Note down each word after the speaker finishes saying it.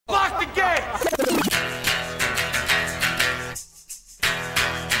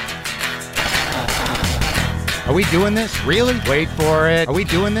Are we doing this? Really? Wait for it. Are we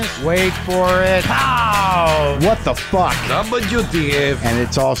doing this? Wait for it. Pow! What the fuck? WTF. And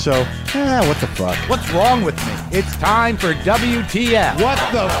it's also, what the fuck? What's wrong with me? It's time for WTF. What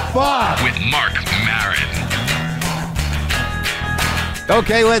the fuck? With Marc Maron.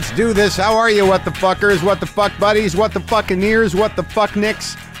 Okay, let's do this. How are you, what the fuckers? What the fuck buddies? What the fucking ears? What the fuck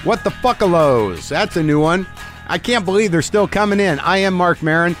nicks? What the fuckalos? That's a new one. I can't believe they're still coming in. I am Marc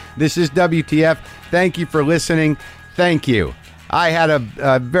Maron. This is WTF. Thank you for listening. Thank you. I had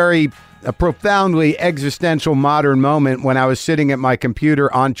a profoundly existential modern moment when I was sitting at my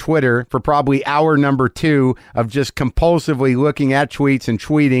computer on Twitter for probably hour number 2 of just compulsively looking at tweets and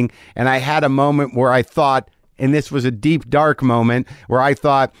tweeting. And I had a moment where I thought, and this was a deep, dark moment, where I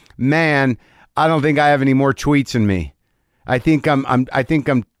thought, man, I don't think I have any more tweets in me. I think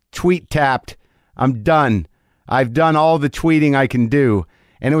I'm tweet tapped. I'm done. I've done all the tweeting I can do.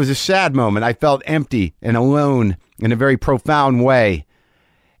 And it was a sad moment. I felt empty and alone in a very profound way.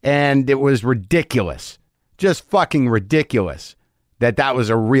 And it was ridiculous. Just fucking ridiculous that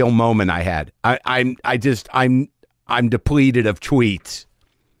was a real moment I had. I'm depleted of tweets.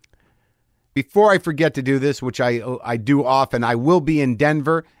 Before I forget to do this, which I do often, I will be in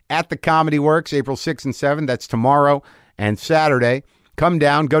Denver at the Comedy Works, April 6th and 7th. That's tomorrow and Saturday. Come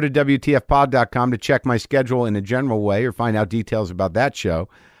down, go to WTFpod.com to check my schedule in a general way or find out details about that show.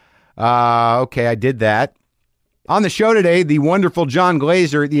 Okay, I did that. On the show today, the wonderful Jon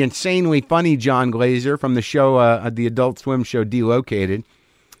Glaser, the insanely funny Jon Glaser from the show, the Adult Swim show Delocated,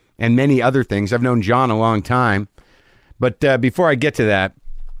 and many other things. I've known Jon a long time. But before I get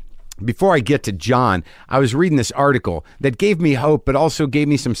to Jon, I was reading this article that gave me hope, but also gave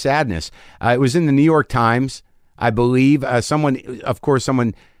me some sadness. It was in the New York Times, I believe.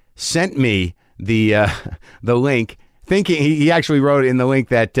 Someone sent me the link, thinking he actually wrote in the link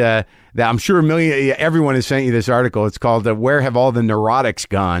that I'm sure everyone has sent you this article. It's called "Where Have All the Neurotics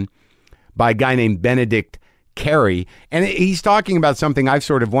Gone?" by a guy named Benedict Carey, and he's talking about something I've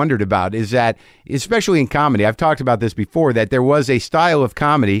sort of wondered about, is that, especially in comedy, I've talked about this before, that there was a style of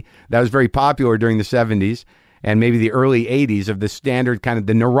comedy that was very popular during the 70s and maybe the early 80s of the standard kind of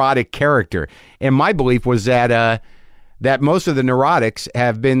the neurotic character. And my belief was that that most of the neurotics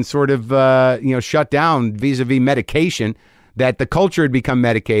have been sort of shut down vis-a-vis medication, that the culture had become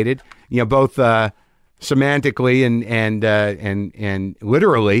medicated, both semantically and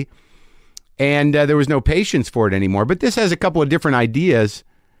literally. And there was no patience for it anymore. But this has a couple of different ideas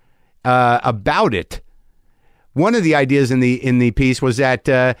about it. One of the ideas in the piece was that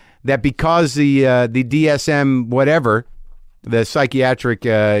because the DSM whatever, the psychiatric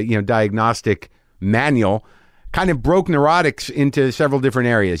diagnostic manual, kind of broke neurotics into several different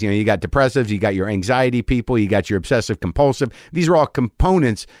areas. You got depressives, you got your anxiety people, you got your obsessive compulsive. These are all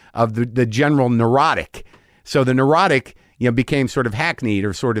components of the general neurotic. So the neurotic became sort of hackneyed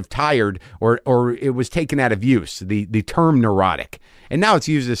or sort of tired, or it was taken out of use, the term neurotic. And now it's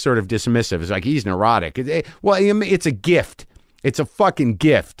used as sort of dismissive. It's like, he's neurotic. It's a gift. It's a fucking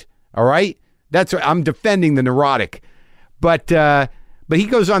gift. All right? That's what I'm defending, the neurotic. But he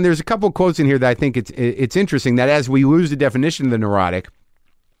goes on, there's a couple of quotes in here that I think it's interesting, that as we lose the definition of the neurotic,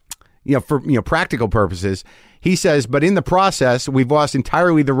 for practical purposes, he says, but in the process, we've lost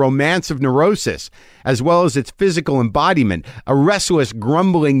entirely the romance of neurosis, as well as its physical embodiment, a restless,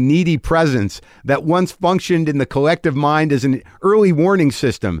 grumbling, needy presence that once functioned in the collective mind as an early warning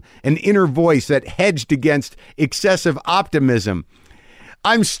system, an inner voice that hedged against excessive optimism.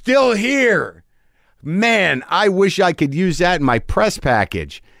 I'm still here. Man, I wish I could use that in my press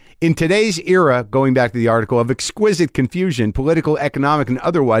package. In today's era, going back to the article, of exquisite confusion, political, economic, and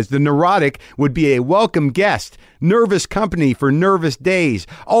otherwise, the neurotic would be a welcome guest, nervous company for nervous days,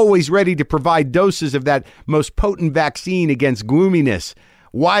 always ready to provide doses of that most potent vaccine against gloominess,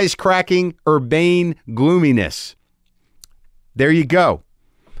 wisecracking, urbane gloominess. There you go.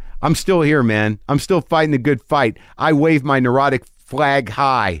 I'm still here, man. I'm still fighting the good fight. I wave my neurotic flag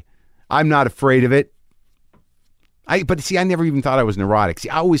high. I'm not afraid of it. But see, I never even thought I was neurotic. See,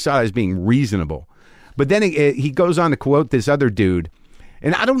 I always thought I was being reasonable. But then he goes on to quote this other dude,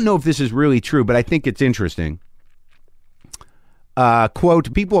 and I don't know if this is really true, but I think it's interesting.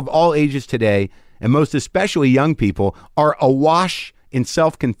 Quote, people of all ages today, and most especially young people, are awash in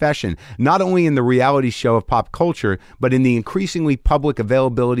self-confession, not only in the reality show of pop culture, but in the increasingly public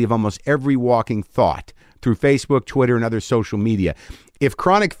availability of almost every walking thought through Facebook, Twitter, and other social media. If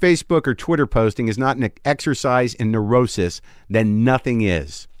chronic Facebook or Twitter posting is not an exercise in neurosis, then nothing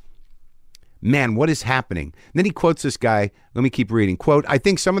is. Man, what is happening? And then he quotes this guy. Let me keep reading. Quote, I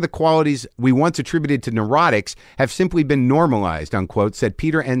think some of the qualities we once attributed to neurotics have simply been normalized, unquote, said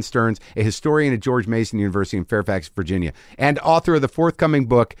Peter N. Stearns, a historian at George Mason University in Fairfax, Virginia, and author of the forthcoming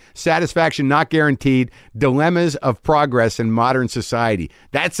book, Satisfaction Not Guaranteed, Dilemmas of Progress in Modern Society.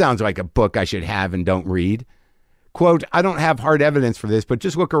 That sounds like a book I should have and don't read. Quote, I don't have hard evidence for this, but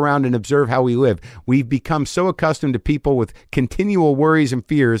just look around and observe how we live. We've become so accustomed to people with continual worries and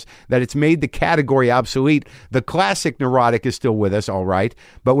fears that it's made the category obsolete. The classic neurotic is still with us, all right,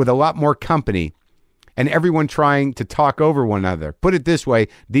 but with a lot more company and everyone trying to talk over one another. Put it this way,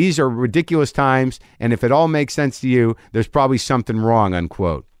 these are ridiculous times, and if it all makes sense to you, there's probably something wrong,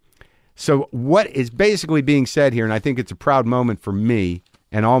 unquote. So what is basically being said here, and I think it's a proud moment for me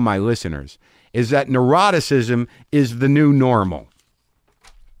and all my listeners, is that neuroticism is the new normal.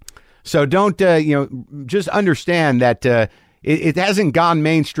 So don't, just understand that it hasn't gone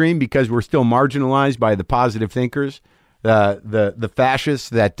mainstream because we're still marginalized by the positive thinkers, the fascists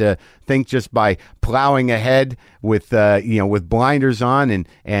that think just by plowing ahead with blinders on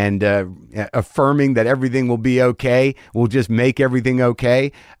and affirming that everything will be okay, will just make everything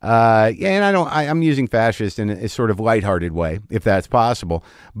okay. And I'm using fascist in a sort of lighthearted way, if that's possible.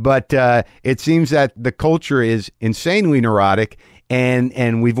 But it seems that the culture is insanely neurotic,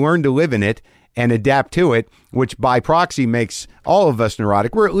 and we've learned to live in it and adapt to it, which by proxy makes all of us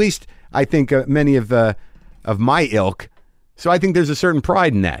neurotic. We're at least, I think, many of my ilk. So I think there's a certain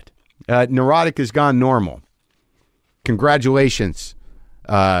pride in that. Neurotic has gone normal. Congratulations,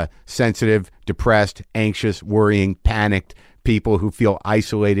 sensitive, depressed, anxious, worrying, panicked people who feel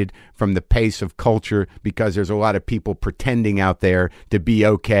isolated from the pace of culture because there's a lot of people pretending out there to be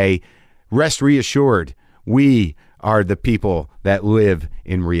okay. Rest reassured, we are the people that live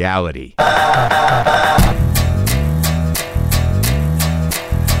in reality.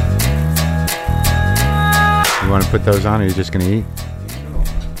 You want to put those on, or you're just going to eat?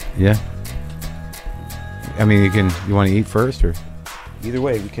 Yeah. I mean, you want to eat first, or? Either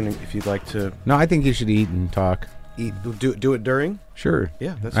way, we can, if you'd like to. No, I think you should eat and talk. Eat, do it during? Sure.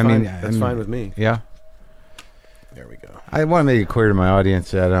 Yeah, that's fine. That's fine with me. Yeah. There we go. I want to make it clear to my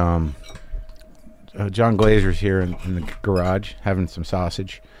audience that Jon Glaser's here in the garage having some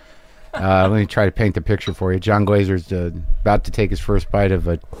sausage. Let me try to paint the picture for you. Jon Glaser's about to take his first bite of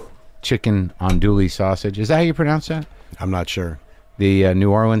a chicken andouille sausage. Is that how you pronounce that? I'm not sure. The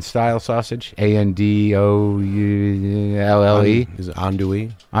New Orleans style sausage? Andouille? Is it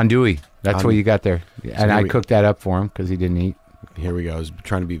andouille? Andouille. That's what you got there. And I cooked that up for him because he didn't eat. Here we go. I was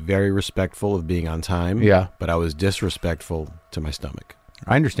trying to be very respectful of being on time. Yeah. But I was disrespectful to my stomach.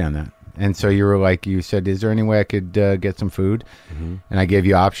 I understand that. And so you said, is there any way I could get some food? Mm-hmm. And I gave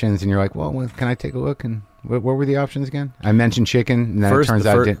you options, and you're like, well, can I take a look? And what were the options again? I mentioned chicken, and then it turns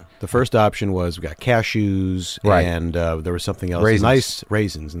out the first option was we got cashews, right, and there was something else. Raisins. Nice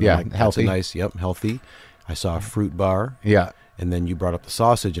raisins. And yeah, healthy. Healthy. I saw a fruit bar. Yeah. And then you brought up the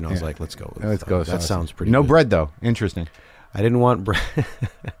sausage, and I was like, let's go. Let's go. That sausage. Sounds pretty No good. bread, though. Interesting. I didn't want bread.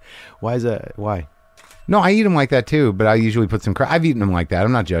 Why is that? Why? No, I eat them like that too, but I usually put some I've eaten them like that.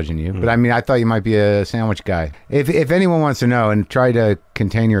 I'm not judging you. But I mean, I thought you might be a sandwich guy. If anyone wants to know and try to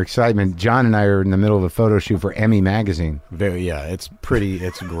contain your excitement, John and I are in the middle of a photo shoot for Emmy Magazine. It's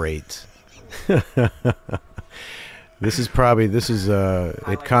great. It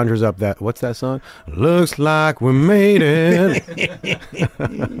conjures up that, what's that song? Looks like we made it.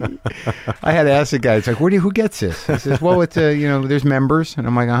 I had to ask the guy, it's like, who gets this? He says, well, it's, there's members. And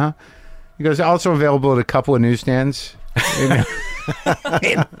I'm like, uh-huh. He goes, also available at a couple of newsstands in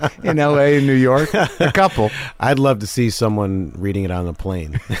L.A. and New York. A couple. I'd love to see someone reading it on a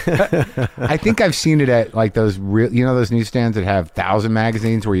plane. I think I've seen it at like those those newsstands that have 1,000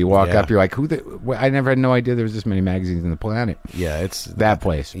 magazines where you walk up, you're like, I never had no idea there was this many magazines on the planet. Yeah, it's that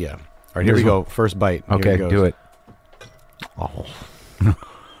place. Yeah. All right, here we go. First bite. Okay, do it. Oh.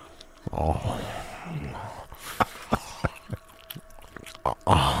 Oh.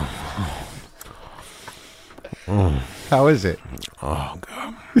 How is it? Oh,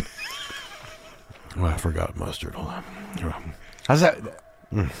 God. I forgot mustard. Hold on. How's that?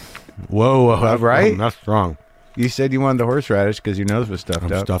 Whoa. Right? That's strong. You said you wanted the horseradish because your nose was stuffed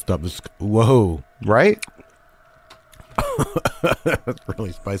up. Stuffed up. Whoa. Right? That's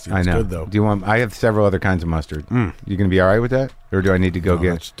really spicy. It's I know. good, though. Do you want? I have several other kinds of mustard. You going to be all right with that? Or do I need to go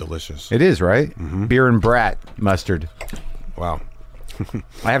get it? It's delicious. It is, right? Mm-hmm. Beer and brat mustard. Wow.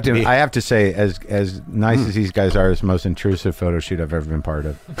 I have to say, as nice as these guys are, it's the most intrusive photo shoot I've ever been part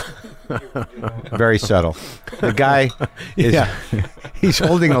of. Very subtle. The guy is he's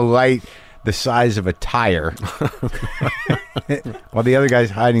holding a light the size of a tire, while the other guy's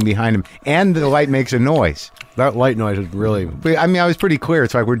hiding behind him, and the light makes a noise. That light noise is really... But, I mean, I was pretty clear.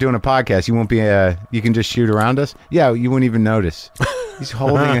 It's like we're doing a podcast. You won't be. You can just shoot around us. Yeah, you wouldn't even notice. He's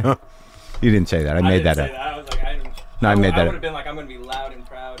holding it. You didn't say that. I made that up. I was like, I made that I up. would have been like, I'm going to be loud and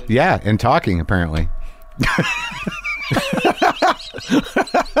proud. And Yeah, and talking apparently.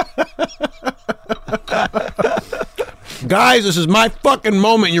 Guys, this is my fucking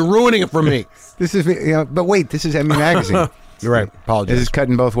moment. You're ruining it for me. This is, but wait, this is Emmy Magazine. You're right. Apologize. This is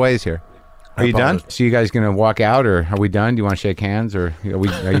cutting both ways here. Are you done? So you guys going to walk out, or are we done? Do you want to shake hands, or are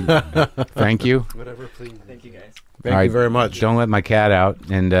you, thank you? Whatever, please. Thank you, guys. Thank you very much. Don't let my cat out,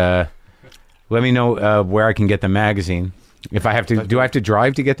 and let me know where I can get the magazine. If I have to, do I have to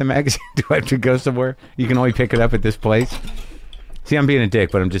drive to get the magazine? Do I have to go somewhere? You can only pick it up at this place. See, I'm being a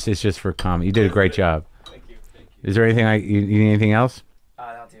dick, but it's just for comment. You did a great job. Thank you. Is there anything you need anything else?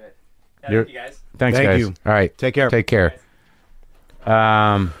 That'll do it. Thank you, guys. Thanks, Thank guys. you. All right, Take care. Take care.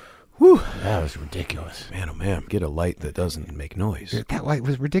 Whew, that was ridiculous. Man, oh man, get a light that doesn't make noise. That light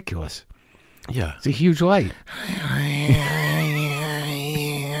was ridiculous. Yeah. It's a huge light.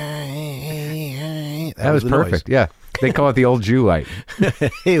 That was the perfect. Yeah. They call it the old Jew light.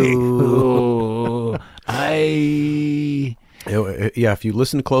 Ooh. Yeah, if you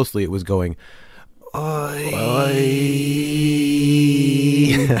listen closely, it was going... And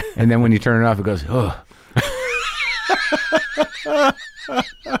then when you turn it off, it goes, oh.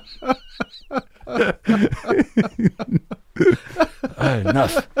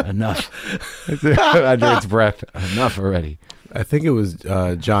 Enough. Under its breath. Enough already. I think it was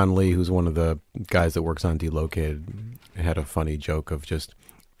John Lee, who's one of the guys that works on Delocated, had a funny joke of just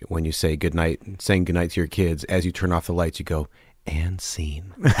when you say goodnight, saying goodnight to your kids, as you turn off the lights, you go, and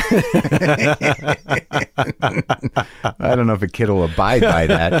scene. I don't know if a kid will abide by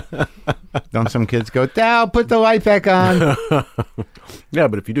that. Don't some kids go, Dow, put the light back on? Yeah,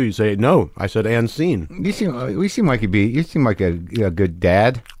 but if you do, you say, no, I said and scene. You seem like you seem like a good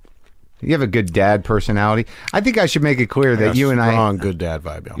dad. You have a good dad personality. I think I should make it clear that you and I... Strong, good dad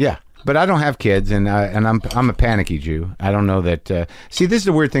vibe, yeah. Yeah, but I don't have kids, and I'm a panicky Jew. I don't know that... see, this is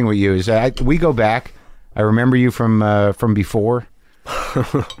the weird thing with you, is we go back. I remember you from before.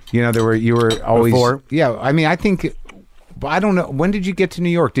 You know, you were always... Before? Yeah, I mean, I think... I don't know. When did you get to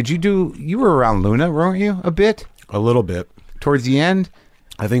New York? You were around Luna, weren't you, a bit? A little bit. Towards the end?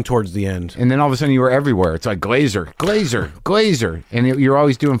 I think towards the end. And then all of a sudden you were everywhere. It's like Glaser. And you're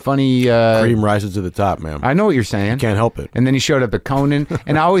always doing funny... Cream rises to the top, man. I know what you're saying. Can't help it. And then he showed up at Conan.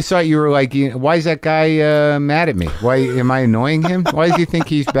 And I always thought you were like, why is that guy mad at me? Why am I annoying him? Why does he think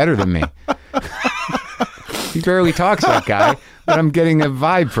he's better than me? He barely talks, that guy. But I'm getting a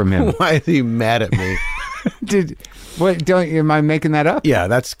vibe from him. Why is he mad at me? Am I making that up? Yeah,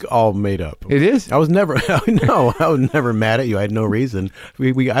 that's all made up. It is? I was never, no, I was never mad at you. I had no reason.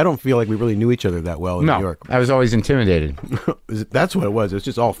 I don't feel like we really knew each other that well in New York. I was always intimidated. That's what it was. It's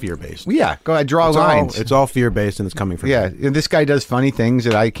just all fear-based. Yeah, go ahead, draw lines. It's all fear-based, and it's coming from Yeah, me. this guy does funny things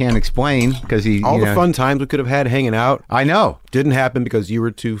that I can't explain because he... All the fun times we could have had hanging out I know. didn't happen because you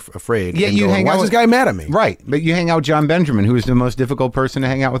were too afraid. Yeah, and you going, hang why out is with this guy mad at me? Right, but you hang out with John Benjamin, who is the most difficult person to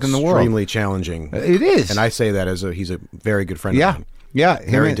hang out with in the world. Extremely challenging. It is. And I say that as he's a very good friend of mine. Yeah,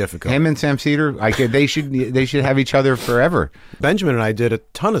 Very difficult. Him and Sam Cedar, they should have each other forever. Benjamin and I did a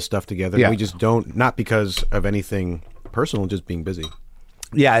ton of stuff together. Yeah. We just don't, not because of anything personal, just being busy.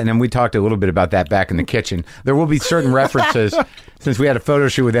 Yeah, and then we talked a little bit about that back in the kitchen. There will be certain references, since we had a photo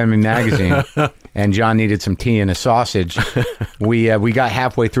shoot with Emmy Magazine, and John needed some tea and a sausage. We got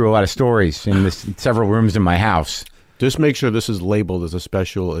halfway through a lot of stories in several rooms in my house. Just make sure this is labeled as a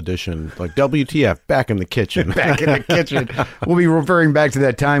special edition, like WTF, back in the kitchen. Back in the kitchen. We'll be referring back to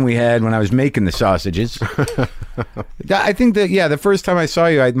that time we had when I was making the sausages. I think that, the first time I saw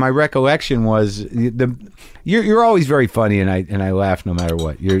you, my recollection was you're always very funny, and I laugh no matter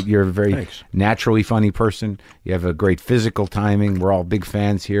what. You're a very naturally funny person. You have a great physical timing. We're all big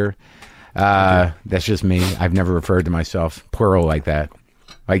fans here. That's just me. I've never referred to myself plural like that.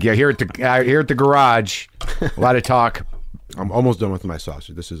 Like, here at the garage, a lot of talk. I'm almost done with my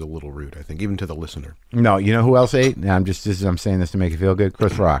sausage. This is a little rude, I think, even to the listener. No, you know who else ate? I'm saying this to make you feel good.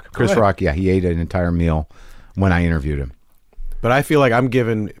 Chris Rock. Chris Rock, yeah, he ate an entire meal when I interviewed him. But I feel like I'm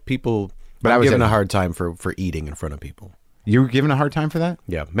giving people, I was a hard time for eating in front of people. You were given a hard time for that?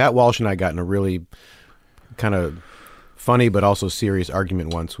 Yeah, Matt Walsh and I got in a really kind of funny but also serious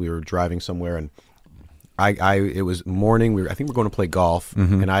argument once. We were driving somewhere, and it was morning. I think we're going to play golf,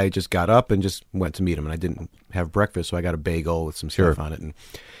 and I just got up and just went to meet him, and I didn't have breakfast, so I got a bagel with some stuff on it. And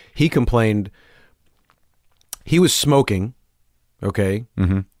he complained he was smoking, okay,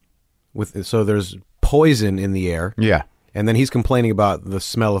 So there's poison in the air. Yeah. And then he's complaining about the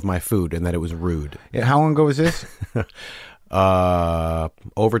smell of my food and that it was rude. Yeah, how long ago was this?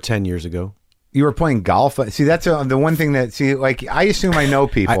 Over 10 years ago. You were playing golf. See, that's the one thing that, like, I assume I know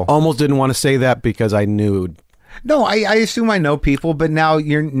people. I almost didn't want to say that because I knew. No, I assume I know people, but now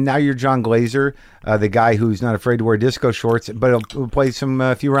you're Jon Glaser, the guy who's not afraid to wear disco shorts, but he'll play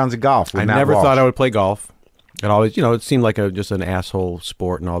a few rounds of golf. With I Matt never Walsh. thought I would play golf. It always, it seemed like just an asshole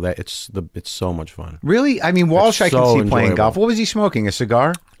sport and all that. It's so much fun. Really? I mean, Walsh, I can so see playing enjoyable. golf. What was he smoking? A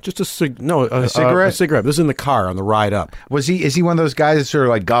cigar? Just a cigarette. A cigarette? This is in the car on the ride up. Is he one of those guys that's sort of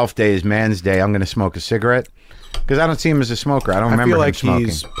like golf day is man's day? I'm going to smoke a cigarette because I don't see him as a smoker. I don't remember I feel him like smoking.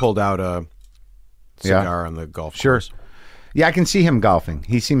 he's pulled out a cigar on the golf course. Yeah, I can see him golfing.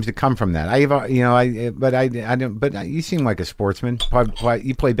 He seems to come from that. I don't. But you seem like a sportsman.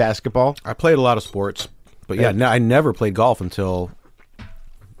 You play basketball. I played a lot of sports, but I never played golf until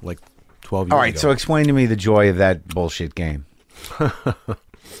like 12 years All right, ago. so explain to me the joy of that bullshit game.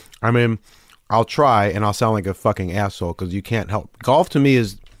 I mean, I'll try, and I'll sound like a fucking asshole because you can't help. Golf to me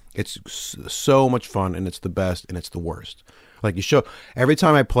it's so much fun, and it's the best, and it's the worst. Like every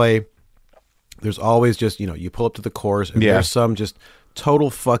time I play, there's always just you pull up to the course, and there's some just total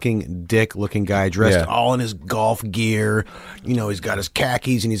fucking dick-looking guy dressed all in his golf gear. He's got his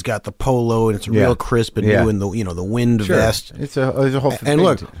khakis and he's got the polo, and it's real crisp and new, and the wind vest. There's a whole thing. And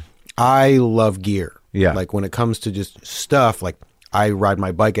look, I love gear. Yeah. Like when it comes to just stuff, like I ride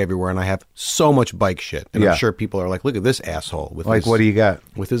my bike everywhere and I have so much bike shit. And I'm sure people are like, look at this asshole. With what do you got?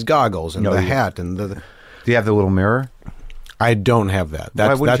 With his goggles and the hat. And do you have the little mirror? I don't have that.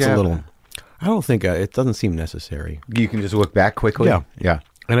 Why wouldn't That's you a have little... that? I don't think... it doesn't seem necessary. You can just look back quickly? Yeah.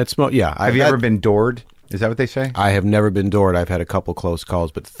 And it's... Yeah. Have you ever been doored? Is that what they say? I have never been doored. I've had a couple close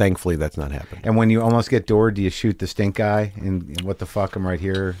calls, but thankfully that's not happened. And when you almost get doored, do you shoot the stink eye? And what the fuck, I'm right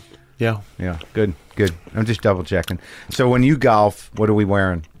here. Yeah. Yeah. Good. I'm just double checking. So when you golf, what are we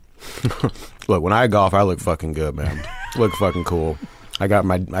wearing? Look, when I golf, I look fucking good, man. Look fucking cool. I got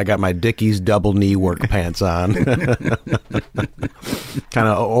my Dickies double knee work pants on. Kind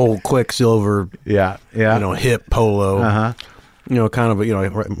of old Quicksilver. Yeah. Hip polo. Kind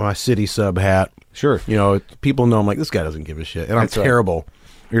of my city sub hat. Sure. People know I'm like, this guy doesn't give a shit, and That's I'm right. terrible.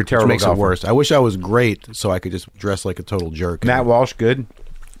 You're a terrible. Which makes golfer. it worse. I wish I was great, so I could just dress like a total jerk. Matt Walsh, good.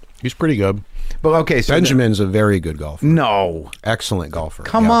 He's pretty good. But okay, so Benjamin's a very good golfer. no, Excellent golfer.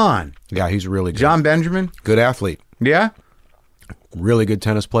 come on, Yeah, he's really good. John Benjamin. Good athlete. Yeah, Really good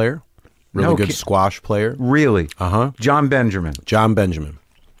tennis player. Really No good ki- squash player. really. John Benjamin. John Benjamin.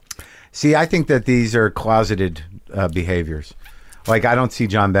 See, I think that these are closeted behaviors. Like, I don't see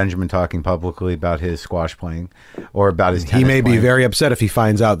John Benjamin talking publicly about his squash playing or about his tennis He may be playing. very upset if he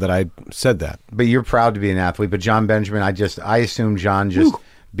finds out that I said that. But you're proud to be an athlete. But John Benjamin, I assume John just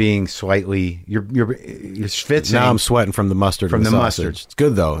being slightly you're schwitzing. Now I'm sweating from the mustard. From and the sausage. mustard. It's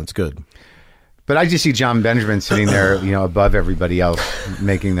good though. It's good. But I just see John Benjamin sitting there, above everybody else,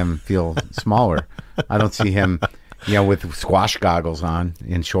 making them feel smaller. I don't see him, with squash goggles on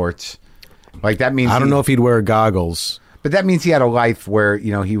in shorts. Like that means I don't know if he'd wear goggles. But that means he had a life where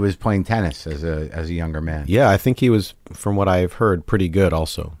he was playing tennis as a younger man. Yeah, I think he was, from what I've heard, pretty good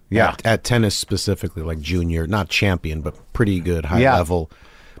also. Yeah. At tennis specifically, like junior, not champion, but pretty good, high Yeah. level.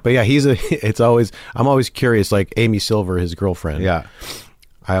 But yeah, I'm always curious, like Amy Silver, his girlfriend. Yeah.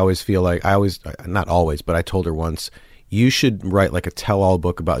 I always feel like, not always, but I told her once, you should write like a tell-all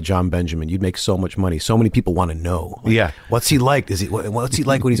book about John Benjamin. You'd make so much money. So many people want to know. Like, Yeah. What's he like? What's he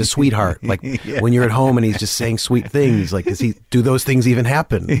like when he's a sweetheart? Like when you're at home and he's just saying sweet things. Like, do those things even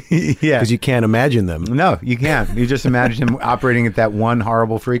happen? Yeah. Because you can't imagine them. No, you can't. You just imagine him operating at that one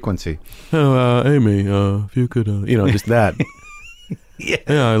horrible frequency. Oh, Amy, if you could, just that. Yeah,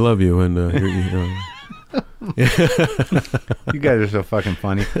 I love you, and You guys are so fucking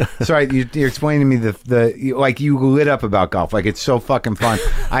funny. Sorry, you're explaining to me like you lit up about golf. Like it's so fucking fun.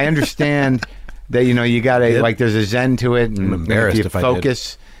 I understand that you gotta like there's a zen to it, and I'm embarrassed you if I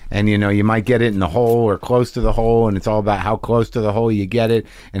focus, and you might get it in the hole or close to the hole, and it's all about how close to the hole you get it,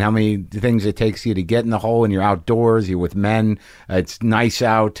 and how many things it takes you to get in the hole. And you're outdoors, you're with men, it's nice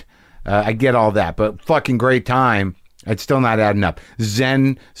out. I get all that, but fucking great time. It's still not adding up.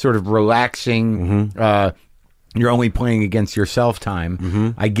 Zen, sort of relaxing. You're only playing against yourself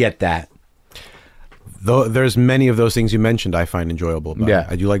time. I get that. Though there's many of those things you mentioned I find enjoyable about it.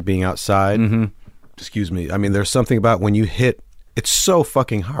 I do like being outside. Excuse me. I mean, there's something about when you hit, it's so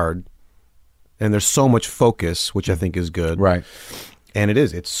fucking hard, and there's so much focus, which I think is good. Right. And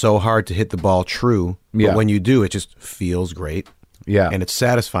it's so hard to hit the ball true. But Yeah. when you do, it just feels great. Yeah. And it's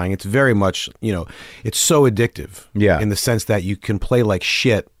satisfying. It's very much, it's so addictive. Yeah. In the sense that you can play like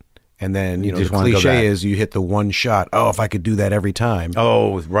shit And then, You the just wanna go back. cliche is you hit the one shot. Oh, if I could do that every time.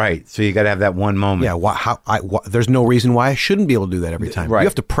 Oh, right. So you got to have that one moment. Yeah, there's no reason why I shouldn't be able to do that every time. Right. You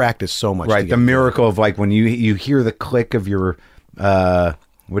have to practice so much. Right. The miracle of like when you hear the click of your,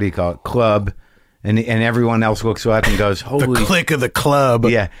 what do you call it, club, and everyone else looks up and goes, holy. The click of the club.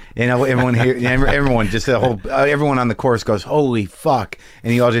 Yeah. Everyone here, everyone, just the whole, everyone on the course goes, holy fuck.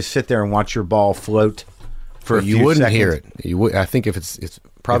 And you all just sit there and watch your ball float for a few You wouldn't seconds. hear it. You would. I think if it's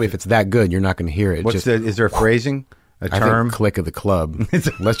that good, you're not going to hear it. Is there a phrasing? A I term? think click of the club.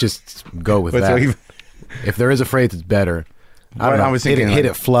 Let's just go with What's that. even- If there is a phrase that's better, I don't know. I was thinking hit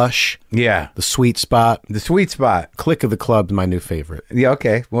like- it flush. Yeah. The sweet spot. The sweet spot. Click of the club is my new favorite. Yeah,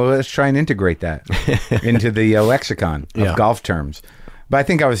 okay. Well, let's try and integrate that into the lexicon of Yeah. golf terms. But I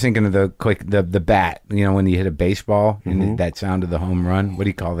think I was thinking of the click, the bat. When you hit a baseball and that sound of the home run. What do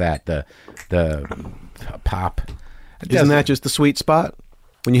you call that? The pop. Isn't that just the sweet spot?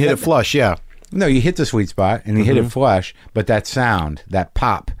 When you hit it flush, yeah. No, you hit the sweet spot and you hit it flush, but that sound, that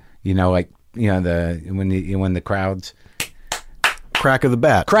pop. When the crowds Crack of the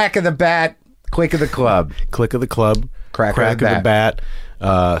bat. crack of the bat, click of the club. Click of the club. Crack of the of the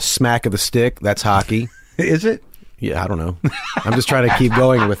bat. Smack of the stick. That's hockey. Is it? Yeah, I don't know. I'm just trying to keep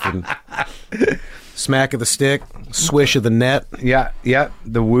going with them. Smack of the stick. Swish of the net. Yeah.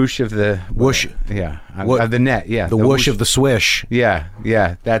 The whoosh of the Whoosh. Yeah, What- of the net. Yeah, The whoosh of the swish. Yeah.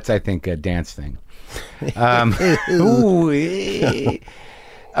 That's I think a dance thing. Ooh,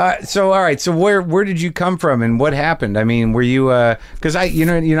 so all right. So where did you come from and what happened? I mean, were you because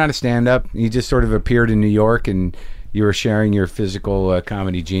you're not a stand-up. You just sort of appeared in New York and you were sharing your physical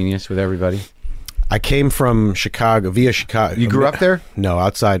comedy genius with everybody. I came from Chicago, via Chicago. You grew up there? No,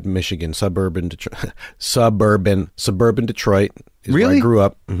 outside Michigan, suburban Detroit. Suburban Detroit is where I Really? grew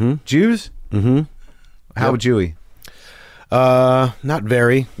up. Mm-hmm. Jews? Mm-hmm. How Jewy? Not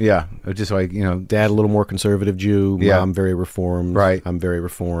very. Yeah, just like Dad, a little more conservative Jew. Yeah. Mom, very reformed. Right. I'm very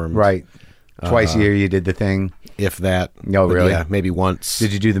reformed. right. Twice a year you did the thing. If that. No, But really? Yeah, maybe once.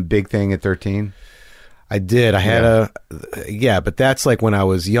 Did you do the big thing at 13? I did. I had but that's like when I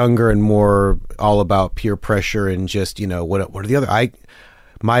was younger and more all about peer pressure and just, what are the other,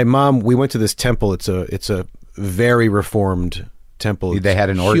 my mom, we went to this temple. It's a very reformed temple. They had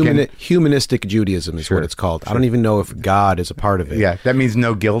an organ? Humanistic Judaism is what it's called. I don't even know if God is a part of it. Yeah, that means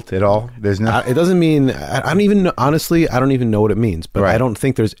no guilt at all. There's no. It doesn't mean, I don't even know, honestly, I don't even know what it means, but Right. I don't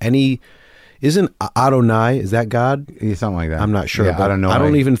think there's any, isn't Adonai, is that God? Yeah, something like that. I'm not sure. Yeah, but I don't know. I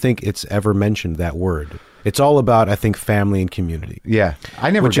don't even think it's ever mentioned that word. It's all about, I think, family and community. Yeah,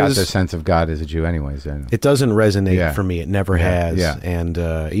 I never Which got is- the sense of God as a Jew, anyways. Then. It doesn't resonate Yeah. for me. It never has. yeah. And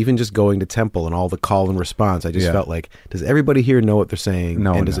even just going to temple and all the call and response, I just Yeah. felt like, does everybody here know what they're saying?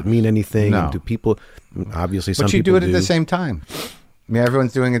 No And one does it knows. mean anything? No. And do people, obviously some But you people do it at the same time. Yeah,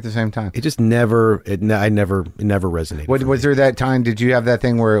 everyone's doing it at the same time. It just never, it never resonated. What for was me. there that time? Did you have that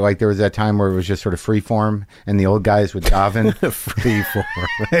thing where like there was that time where it was just sort of free form and the old guys would daven? Free form.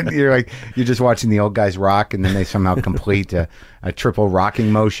 And you're just watching the old guys rock, and then they somehow complete a triple rocking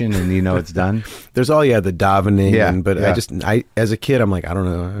motion, and it's done. There's all, the davening. Yeah, But yeah. I as a kid, I'm like, I don't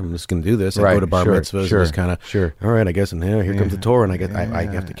know, I'm just going to do this. I Right, go to bar sure, mitzvahs sure, and just kind of, sure. all right, I guess, and here comes the Torah, and I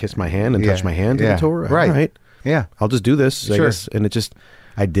have to kiss my hand and touch my hand to Yeah, the Torah. right. All right. Yeah. I'll just do this, I Sure. guess. And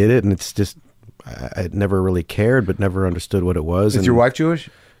I did it, and it's just, I never really cared, but never understood what it was. Is and your wife Jewish?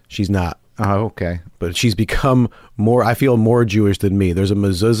 She's not, Oh, okay. but she's become more, I feel more Jewish than me. There's a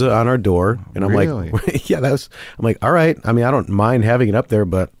mezuzah on our door, and I'm Really? like, I'm like, all right. I mean, I don't mind having it up there,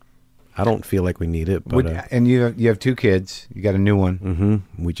 but I don't feel like we need it. But And you have two kids. You got a new one,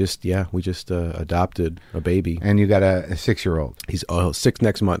 we just adopted a baby. and you got a 6-year-old. He's 6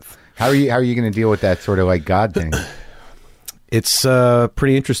 next month. How are you going to deal with that sort of like God thing? It's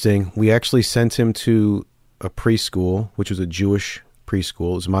pretty interesting. We actually sent him to a preschool, which was a Jewish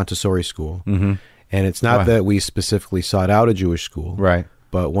preschool. It was a Montessori school. Mm-hmm. And it's not that we specifically sought out a Jewish school. Right.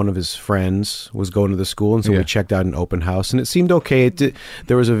 But one of his friends was going to the school, and so Yeah. we checked out an open house, and it seemed okay.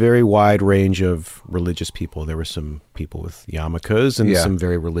 There was a very wide range of religious people. There were some people with yarmulkes and Yeah. some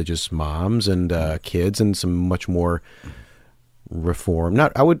very religious moms and kids, and some much more reformed.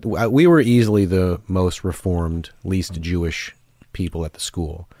 We were easily the most reformed, least Jewish people at the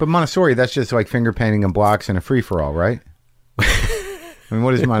school. But Montessori, that's just like finger painting and blocks and a free-for-all, right? I mean,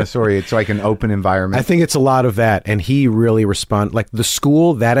 what is Montessori? It's like an open environment. I think it's a lot of that, and he really responded. Like the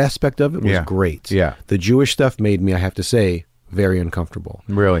school, that aspect of it was Yeah. great. Yeah. The Jewish stuff made me, I have to say, very uncomfortable.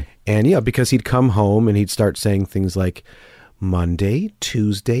 Really? And yeah, because he'd come home and he'd start saying things like Monday,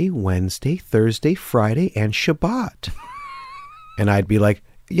 Tuesday, Wednesday, Thursday, Friday, and Shabbat. And I'd be like,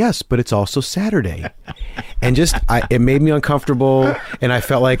 yes, but it's also Saturday. And it made me uncomfortable, and I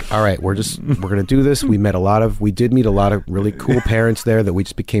felt like, all right, we're gonna do this. We did meet a lot of really cool parents there that we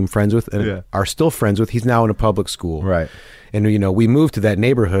just became friends with, and are still friends with. He's now in a public school, Right. And we moved to that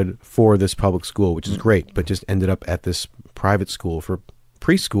neighborhood for this public school, which is great, but just ended up at this private school for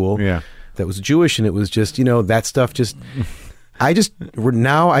preschool, that was Jewish, and it was just that stuff just. I just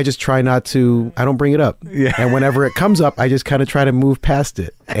try not to. I don't bring it up, and whenever it comes up, I just kind of try to move past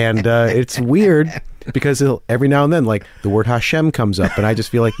it, and it's weird because every now and then, like the word Hashem comes up, and I just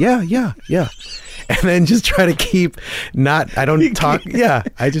feel like yeah, and then just try to keep not. I don't talk.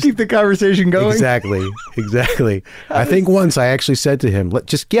 I just keep the conversation going. Exactly. I think once I actually said to him,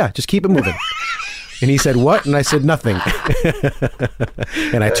 just keep it moving. And he said, what? And I said, nothing.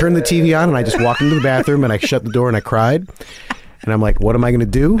 And I turned the TV on and I just walked into the bathroom and I shut the door and I cried. And I'm like, what am I going to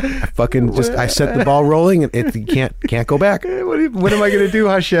do? I set the ball rolling and it can't go back. What am I going to do,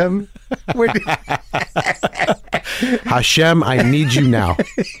 Hashem? Hashem, I need you now.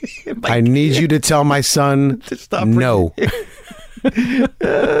 I need you to tell my son to stop. No.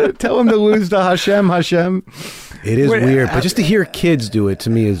 Tell him to lose to Hashem. It is weird, but just to hear kids do it to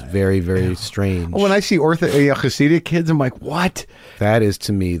me is very, very strange. When I see Hasidic kids, I'm like, what? That is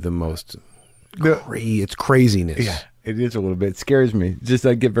to me the most. It's craziness. Yeah, it is a little bit. It scares me. Just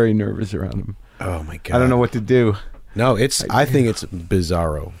I get very nervous around them. Oh my God! I don't know what to do. No, I think it's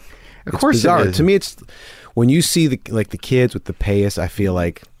bizarro. Of course, bizarre. It is. To me, it's when you see the kids with the payas. I feel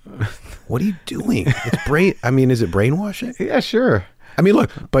like, what are you doing? Is it brainwashing? Yeah, sure. I mean,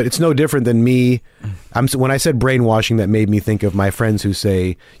 look, but it's no different than me. When I said brainwashing, that made me think of my friends who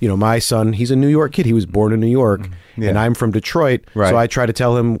say, my son, he's a New York kid. He was born in New York, and I'm from Detroit. Right. So I try to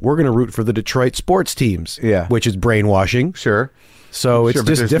tell him we're going to root for the Detroit sports teams, which is brainwashing. Sure. So it's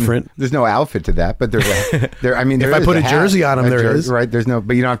just different. There's no outfit to that, but if I put a jersey on him, there is. Right. There's no,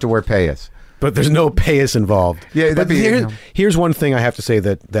 but you don't have to wear payas. But there's no payas involved. Yeah, but here's one thing I have to say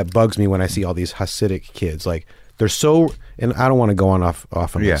that bugs me when I see all these Hasidic kids. Like, they're so, and I don't want to go off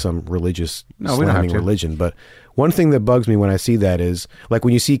on some religious slamming religion, but one thing that bugs me when I see that is like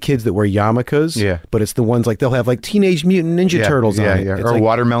when you see kids that wear yarmulkes, but it's the ones like they'll have like Teenage Mutant Ninja Turtles on it. Or a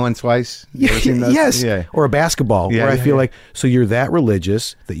watermelon slice. Yes. Yeah. Or a basketball where I feel like, so you're that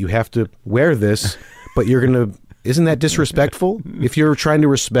religious that you have to wear this, but you're going to, isn't that disrespectful? If you're trying to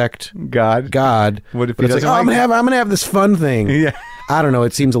respect God, what if it's like, I'm gonna have this fun thing. Yeah. I don't know.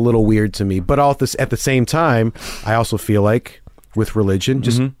 It seems a little weird to me, but at the same time, I also feel like with religion,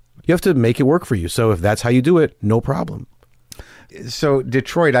 just you have to make it work for you. So if that's how you do it, no problem. So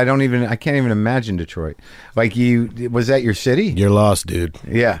Detroit, I can't even imagine Detroit. Like was that your city? You're lost, dude.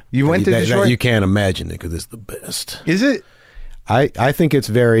 Yeah, you went to Detroit. You can't imagine it because it's the best. Is it? I think it's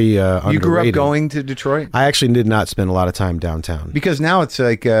very underrated. You grew up going to Detroit? I actually did not spend a lot of time downtown. Because now it's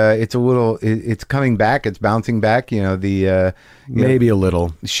like, it's coming back. It's bouncing back. Maybe a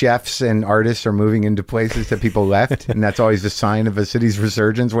little. Chefs and artists are moving into places that people left. And that's always a sign of a city's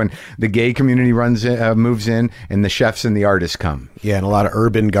resurgence when the gay community moves in and the chefs and the artists come. Yeah, and a lot of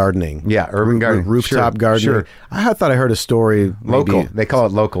urban gardening. Yeah, urban gardening. Rooftop gardening. Sure. I thought I heard a story. Local. They call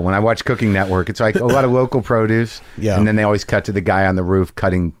it local. When I watch Cooking Network, it's like a lot of local produce. Yeah. And then they always cut to the guy on the roof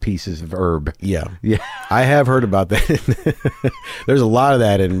cutting pieces of herb. Yeah. Yeah. I have heard about that. There's a lot of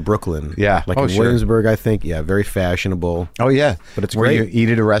that in Brooklyn. Yeah. Like in Williamsburg, I think. Yeah, very fashionable. Oh, yeah. But it's where great. You eat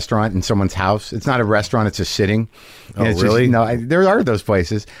at a restaurant in someone's house. It's not a restaurant, it's a sitting. Oh, really? There are those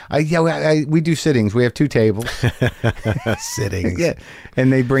places. We do sittings. We have 2 tables. Sittings. Yeah.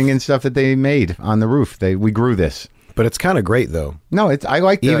 And they bring in stuff that they made on the roof. We grew this. But it's kind of great, though. No, I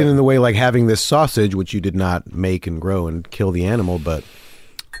like even in the way like having this sausage, which you did not make and grow and kill the animal, but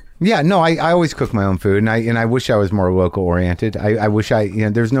yeah, no, I always cook my own food, and I wish I was more local oriented. I wish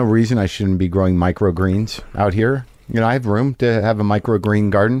there's no reason I shouldn't be growing microgreens out here. I have room to have a microgreen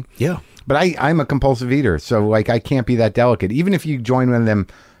garden. Yeah, but I'm a compulsive eater, so like I can't be that delicate. Even if you join one of them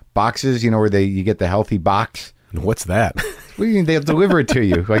boxes, where you get the healthy box. What's that? Well, they'll deliver it to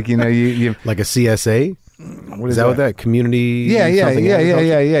you, like you like a CSA. What is that? That community? Yeah.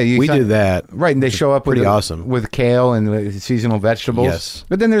 We did that, right? And they show up pretty awesome with kale and with seasonal vegetables. Yes,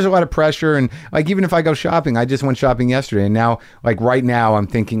 but then there's a lot of pressure, and like even if I go shopping, I just went shopping yesterday, and now like right now I'm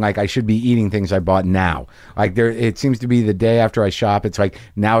thinking like I should be eating things I bought now. Like it seems to be the day after I shop, it's like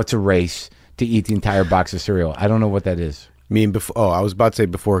now it's a race to eat the entire box of cereal. I don't know what that is. I mean, I was about to say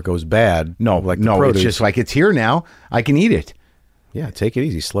before it goes bad. No, it's just like it's here now. I can eat it. Yeah, take it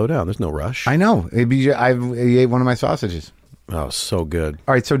easy. Slow down. There's no rush. I know. I ate one of my sausages. Oh, so good.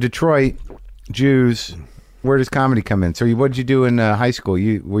 All right, so Detroit, Jews, where does comedy come in? So what did you do in high school?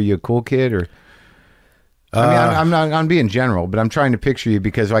 Were you a cool kid? Or I'm being general, but I'm trying to picture you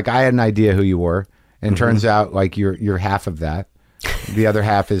because like I had an idea who you were, and turns out like you're half of that. The other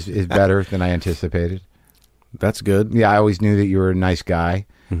half is better than I anticipated. That's good. Yeah, I always knew that you were a nice guy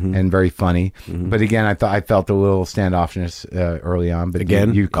and very funny. But again, I felt a little standoffishness early on. But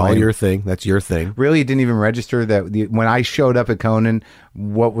Again, you all your thing. That's your thing. really didn't even register that when I showed up at Conan,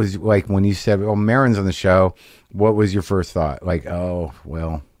 what was like when you said, "Oh, Marin's on the show," what was your first thought? Like, oh,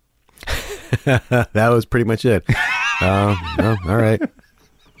 well. That was pretty much it. All right.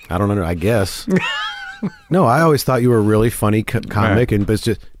 I don't know. I guess. No, I always thought you were a really funny comic,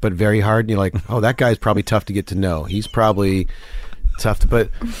 but very hard. And you're like, oh, that guy's probably tough to get to know. He's probably tough to.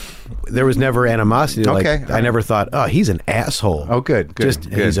 But there was never animosity. Like, I never thought, oh, he's an asshole. Oh, good.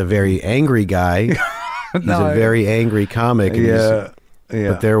 He's a very angry guy. He's a very angry comic. And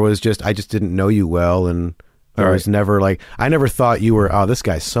But there was I just didn't know you well, and there was never like, I never thought you were, oh, this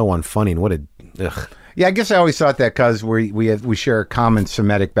guy's so unfunny, and what a, ugh. Yeah, I guess I always thought that because we share a common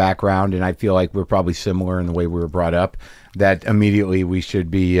Semitic background, and I feel like we're probably similar in the way we were brought up, that immediately we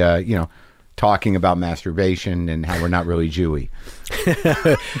should be, talking about masturbation and how we're not really Jewy.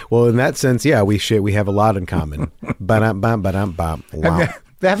 Well, in that sense, yeah, we have a lot in common. Wow.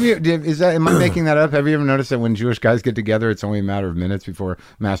 Am I making that up? Have you ever noticed that when Jewish guys get together, it's only a matter of minutes before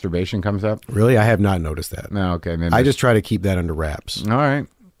masturbation comes up? Really? I have not noticed that. No, okay. Maybe I just try to keep that under wraps. All right.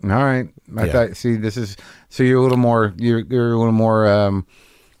 I thought. See, this is so you're a little more. You're a little more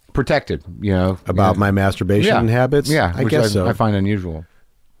protected. About my masturbation habits. Yeah, I guess so. I find unusual.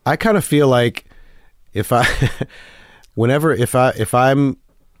 I kind of feel like if I'm,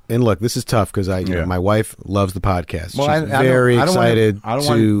 and look, this is tough because my wife loves the podcast. Well, She's very excited I don't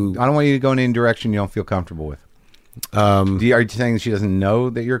want you to go in any direction you don't feel comfortable with. Are you saying that she doesn't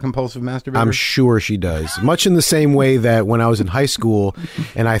know that you're a compulsive masturbator? I'm sure she does. Much in the same way that when I was in high school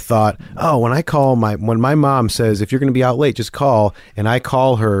and I thought, oh, when my mom says, if you're going to be out late, just call. And I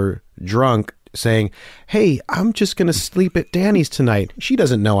call her drunk saying, hey, I'm just going to sleep at Danny's tonight. She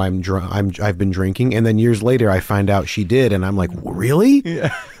doesn't know I'm drunk. I've been drinking. And then years later, I find out she did. And I'm like, really?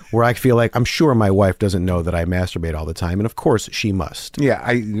 Yeah. Where I feel like I'm sure my wife doesn't know that I masturbate all the time. And of course she must.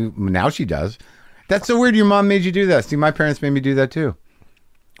 Yeah. Now she does. That's so weird your mom made you do that. See, my parents made me do that too.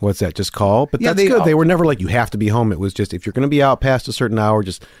 What's that? Just call? But that's good. They were never like, you have to be home. It was just, if you're going to be out past a certain hour,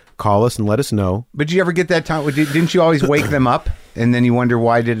 just call us and let us know. But did you ever get that time? Didn't you always wake them up? And then you wonder,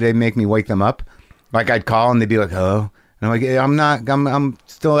 why did they make me wake them up? Like I'd call and they'd be like, oh. And I'm like, I'm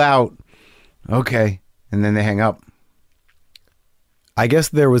still out. Okay. And then they hang up. I guess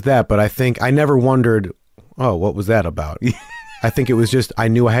there was that, but I think I never wondered, oh, what was that about? I think it was just, I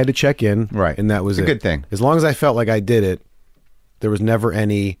knew I had to check in. Right. And that was it's a good thing. As long as I felt like I did it, there was never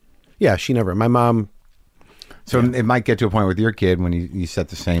any, my mom. So it might get to a point with your kid when you set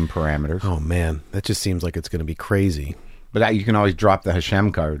the same parameters. Oh man, that just seems like it's going to be crazy. But you can always drop the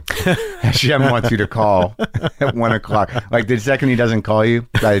Hashem card. Hashem wants you to call at 1:00. Like the second he doesn't call you,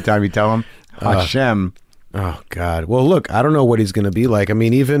 by the time you tell him, Hashem. Oh God! Well, look, I don't know what he's going to be like. I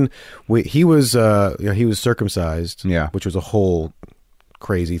mean, even he was circumcised, which was a whole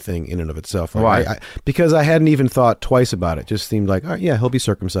crazy thing in and of itself. Like, right? Because I hadn't even thought twice about it. Just seemed like, oh yeah, he'll be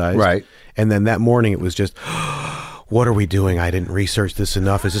circumcised, right? And then that morning, it was just, what are we doing? I didn't research this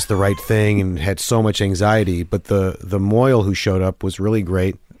enough. Is this the right thing? And had so much anxiety. But the moil who showed up was really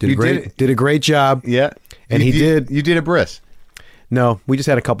great. Did a great job. Yeah, and you did a bris. No, we just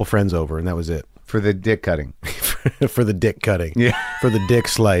had a couple friends over, and that was it. For the dick cutting. For the dick cutting. Yeah. For the dick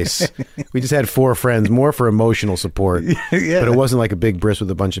slice. We just had 4 friends, more for emotional support. Yeah. But it wasn't like a big bris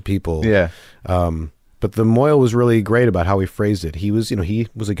with a bunch of people. Yeah. But the moil was really great about how he phrased it. He was, he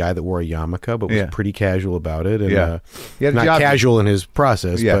was a guy that wore a yarmulke, but was pretty casual about it. And not casual in his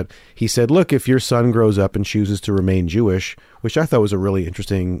process, but he said, look, if your son grows up and chooses to remain Jewish, which I thought was a really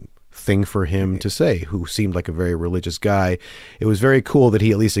interesting thing for him to say, who seemed like a very religious guy. It was very cool that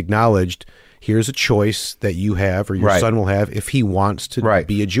he at least acknowledged, here's a choice that you have or your son will have if he wants to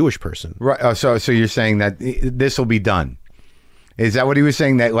be a Jewish person. Right. So you're saying that this will be done. Is that what he was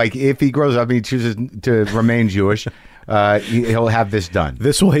saying? That like if he grows up and he chooses to remain Jewish, he'll have this done.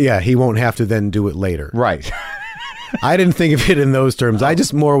 He won't have to then do it later. Right. I didn't think of it in those terms. I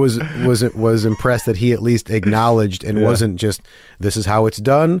just more was impressed that he at least acknowledged and wasn't just, this is how it's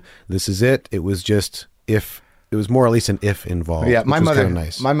done, this is it. It was just if. It was more at least an if involved. Yeah, my mother.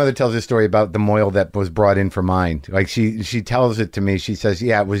 Nice. My mother tells a story about the moil that was brought in for mine. Like she tells it to me. She says,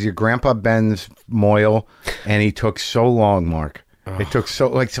 "Yeah, it was your grandpa Ben's moil, and he took so long, Mark. It took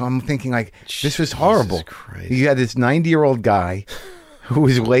so So I'm thinking like this was horrible. You had this 90-year-old guy who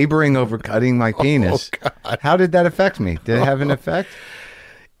was laboring over cutting my penis. Oh, God. How did that affect me? Did it have an effect?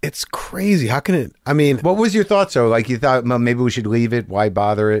 It's crazy. How can it? I mean, What was your thoughts though? Like you thought, well, maybe we should leave it. Why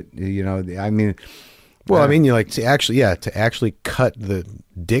bother it? You know, I mean, well, I mean, you like to actually cut the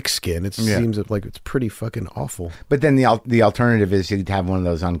dick skin. It seems like it's pretty fucking awful. but then the alternative is you'd have one of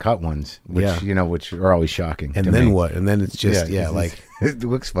those uncut ones, which which are always shocking. And to then me. what? And then it's just like it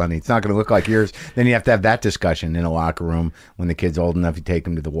looks funny. It's not going to look like yours. Then you have to have that discussion in a locker room when the kid's old enough. You take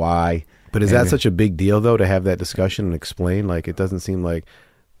them to the Y. But is that such a big deal though to have that discussion and explain? Like it doesn't seem like.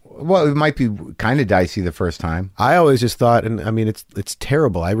 Well, it might be kind of dicey the first time. I always just thought, and I mean, it's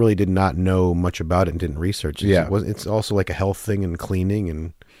terrible. I really did not know much about it and didn't research it. It's also like a health thing and cleaning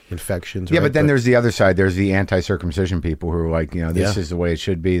and infections. Yeah, right? but then there's the other side. There's the anti-circumcision people who are like, this is the way it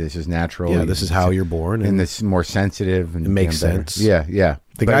should be. This is natural. Yeah, this is how you're born. And this is more sensitive. And it makes better. sense. Yeah.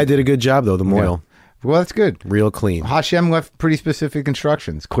 The guy did a good job, though, the Moyle. Well, that's good. Real clean. Hashem left pretty specific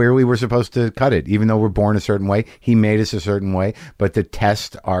instructions. Clearly, we're supposed to cut it, even though we're born a certain way. He made us a certain way, but to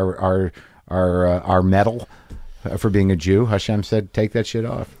test our metal for being a Jew, Hashem said, take that shit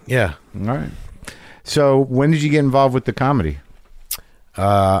off. Yeah. All right. So, when did you get involved with the comedy?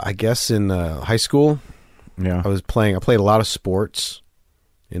 I guess in high school. Yeah. I played a lot of sports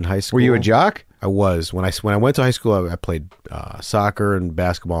in high school. Were you a jock? I was. When I went to high school, I played soccer and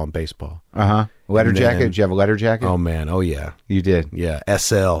basketball and baseball. Uh-huh. Letter jacket? Did you have a letter jacket? Oh, man. Oh, yeah. You did? Yeah.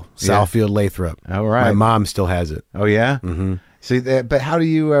 SL. Southfield Lathrop. All right. My mom still has it. Oh, yeah? Mm-hmm. See, but how do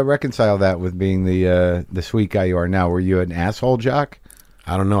you reconcile that with being the sweet guy you are now? Were you an asshole jock?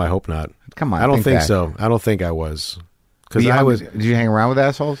 I don't know. I hope not. Come on. I don't think back. so. I don't think I was. Because Did you hang around with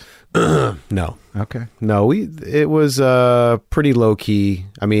assholes? No. Okay. No, it was pretty low key.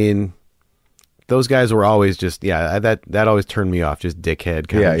 I mean, those guys were always just that always turned me off. Just dickhead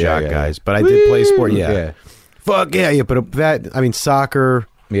kind of jock guys. But I did play sport. Yeah. Fuck yeah. But soccer.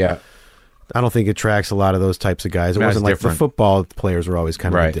 Yeah. I don't think it attracts a lot of those types of guys. It wasn't like the football players were always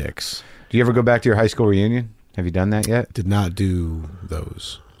kind of dicks. Do you ever go back to your high school reunion? Have you done that yet? Did not do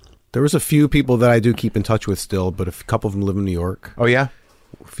those. There was a few people that I do keep in touch with still, but a couple of them live in New York. Oh, yeah?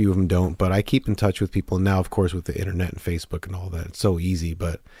 A few of them don't, but I keep in touch with people now, of course, with the internet and Facebook and all that. It's so easy,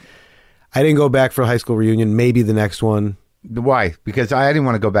 but I didn't go back for a high school reunion. Maybe the next one. Why? Because I didn't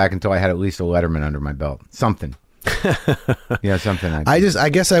want to go back until I had at least a Letterman under my belt. Something. Something. I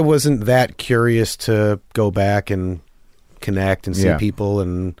guess I wasn't that curious to go back and connect and see people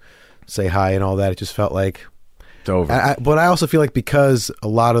and say hi and all that. It just felt like it's over. But I also feel like because a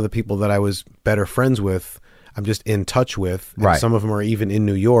lot of the people that I was better friends with, I'm just in touch with. And some of them are even in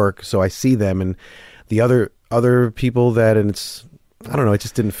New York, so I see them. And the other people and it's, I don't know, it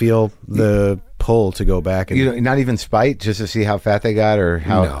just didn't feel the pull to go back. And not even spite, just to see how fat they got or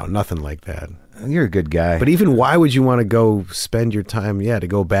how. No, nothing like that. You're a good guy. But even why would you want to go spend your time, to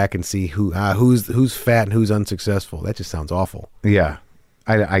go back and see who's fat and who's unsuccessful? That just sounds awful. Yeah.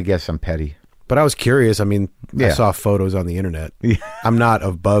 I guess I'm petty. But I was curious. I mean, I saw photos on the internet. I'm not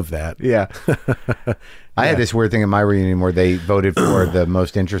above that. Yeah. I had this weird thing at my reunion where they voted for the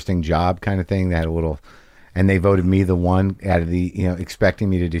most interesting job kind of thing. They had a little, and they voted me the one out of the,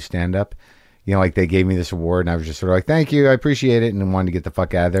 expecting me to do stand-up. Like they gave me this award and I was just sort of like, thank you, I appreciate it. And then wanted to get the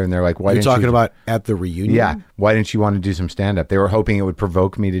fuck out of there. And they're like, why You're talking about at the reunion? Yeah. Why didn't you want to do some stand-up? They were hoping it would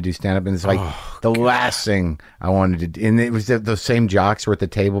provoke me to do stand-up. And it's like last thing I wanted to do. And it was those same jocks were at the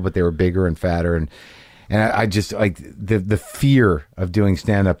table, but they were bigger and fatter. And I just like the fear of doing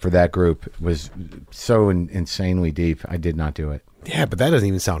stand-up for that group was so insanely deep. I did not do it. Yeah, but that doesn't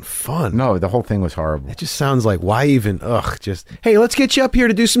even sound fun. No, the whole thing was horrible. It just sounds like, why even, just, hey, let's get you up here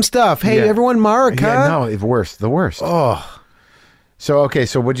to do some stuff. Hey, everyone, Marc, huh? Yeah, no, the worst. Oh. So, okay,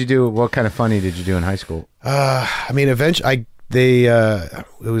 so what'd you do? What kind of funny did you do in high school? I mean, eventually, it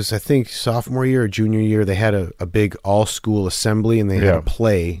was, I think, sophomore year or junior year, they had a big all-school assembly, and they had a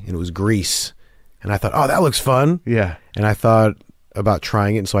play, and it was Grease. And I thought, oh, that looks fun. Yeah. And I thought about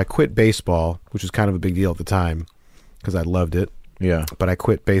trying it, and so I quit baseball, which was kind of a big deal at the time, because I loved it. Yeah, but I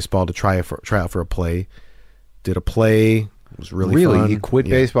quit baseball to try out for a play. Did a play. It was really fun. You quit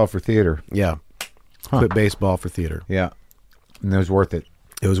baseball for theater? Yeah, quit baseball for theater. Yeah, and it was worth it.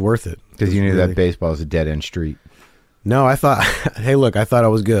 It was worth it because you knew that baseball is a dead end street. No, I thought, hey, look, I thought I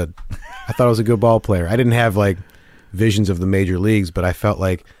was good. I thought I was a good ball player. I didn't have like visions of the major leagues, but I felt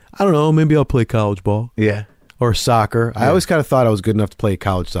like, I don't know, maybe I'll play college ball. Yeah. Or soccer. I always kind of thought I was good enough to play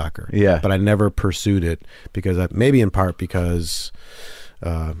college soccer. Yeah. But I never pursued it because maybe in part because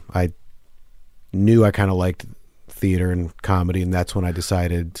I knew I kind of liked theater and comedy, and that's when I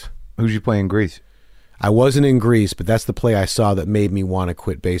decided. Who'd you play in Grease? I wasn't in Grease, but that's the play I saw that made me want to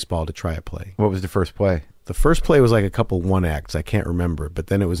quit baseball to try a play. What was the first play? The first play was like a couple one acts. I can't remember, but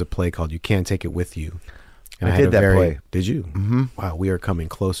then it was a play called You Can't Take It With You. And I had did a that play. Did you? Mm-hmm. Wow, we are coming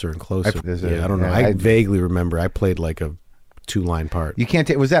closer and closer. I don't know. yeah, I vaguely remember I played like a 2-line part. You can't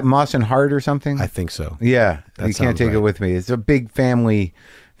take. Was that Moss and Hart or something? I think so. Yeah, That you can't sounds take it right. with me. It's a big family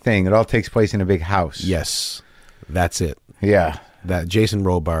thing. It all takes place in a big house. Yes, that's it. Yeah. That Jason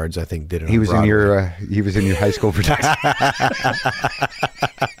Robards, I think, did it. He on was Broadway. he was in your high school production.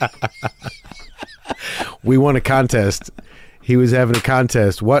 We won a contest. He was having a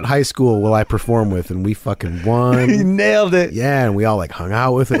contest. What high school will I perform with? And we fucking He won. nailed it. Yeah, and we all like hung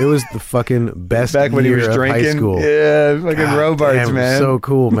out with it. It was the fucking best Back when he year was of drinking. high school. Yeah, fucking God Robards, damn, man. So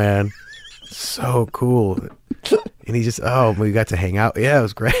cool, man. So cool. And he just, we got to hang out. Yeah, it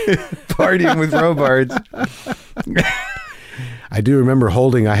was great. Partying with Robards. I do remember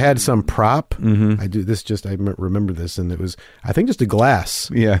I had some prop. Mm-hmm. I remember this, and it was, I think, just a glass.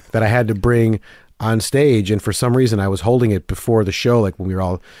 Yeah. That I had to bring on stage, and for some reason I was holding it before the show, like when we were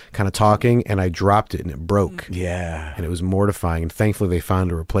all kind of talking, and I dropped it and it broke. Yeah. And it was mortifying, and thankfully they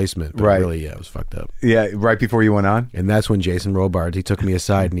found a replacement. But Right. really, yeah, it was fucked up. Yeah, right before you went on? And that's when Jason Robards, he took me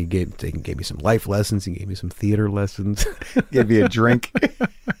aside and he gave me some life lessons. He gave me some theater lessons. Gave you a drink.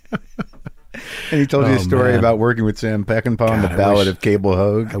 And he told you a story man. about working with Sam Peckinpah on the God, I Ballad wish- of Cable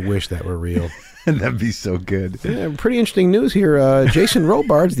Hogue. I wish that were real. That'd be so good. Yeah, pretty interesting news here. Jason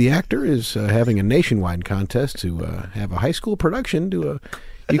Robards, the actor, is having a nationwide contest to have a high school production do a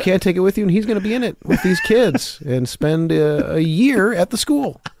You Can't Take It With You, and he's going to be in it with these kids and spend a year at the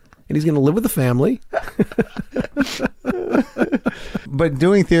school. And he's going to live with the family. But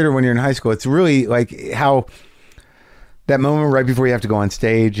doing theater when you're in high school, it's really like how that moment right before you have to go on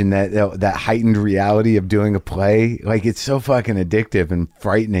stage and that heightened reality of doing a play, like it's so fucking addictive and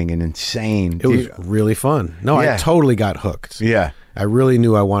frightening and insane. It was really fun. No, Yeah. I totally got hooked. Yeah. I really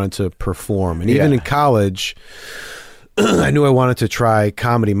knew I wanted to perform. And even Yeah. in college, I knew I wanted to try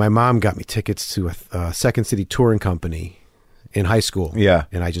comedy. My mom got me tickets to a Second City touring company in high school. Yeah.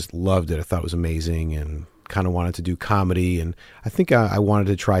 And I just loved it. I thought it was amazing and kind of wanted to do comedy. And I think I wanted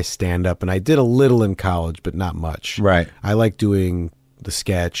to try stand-up. And I did a little in college, but not much. Right. I like doing the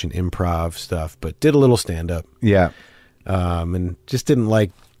sketch and improv stuff, but did a little stand-up. Yeah. And just didn't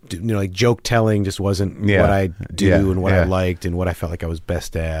like, like joke telling just wasn't Yeah. what I do Yeah. and what I Yeah. liked and what I felt like I was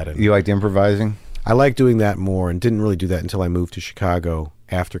best at. And You liked improvising? I like doing that more and didn't really do that until I moved to Chicago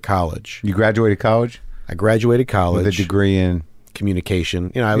after college. You graduated college? I graduated college With a degree in...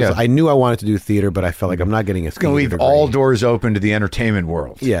 communication. Yeah. I knew I wanted to do theater, but I felt like I'm not getting a It's going to theater leave degree. all doors open to the entertainment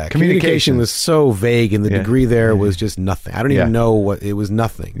world. Yeah, communication was so vague, and the Yeah. degree there was just nothing. I don't Yeah. even know what it was.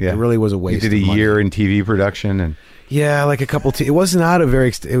 Nothing. Yeah. It really was a waste. You did of a money. year in TV production and... Yeah, like a couple. It was not a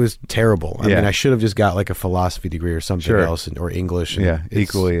very. It was terrible. I Yeah. mean, I should have just got like a philosophy degree or something Sure. else, or English. And Yeah, it's-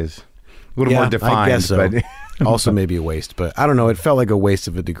 equally as... A little yeah, more defined, I guess so. but... Also, maybe a waste, but I don't know. It felt like a waste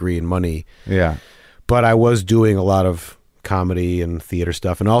of a degree and money. Yeah. But I was doing a lot of comedy and theater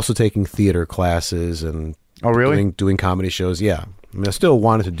stuff, and also taking theater classes and Oh, really? doing comedy shows. Yeah, I mean, I still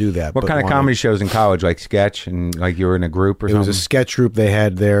wanted to do that. What but kind of wanted- comedy shows in college? Like sketch and like you were in a group or It something? was a sketch group they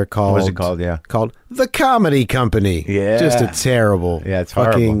had there called. What was it called? Yeah. Called The Comedy Company. Yeah. Just a terrible. Yeah, it's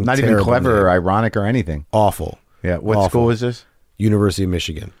horrible. fucking Not even terrible clever or name. ironic or anything. Awful. Yeah. What Awful. school is this? University of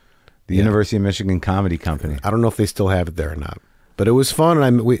Michigan. The University of Michigan Comedy Company. I don't know if they still have it there or not, but it was fun.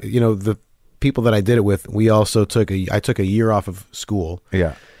 And the people that I did it with, we also I took a year off of school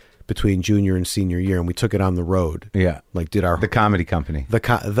Yeah. between junior and senior year, and we took it on the road. Yeah. Like did The Comedy Company. the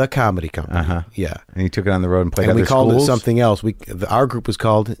Comedy Company. Uh-huh. Yeah. And you took it on the road and played And other we called schools? it something else. Our group was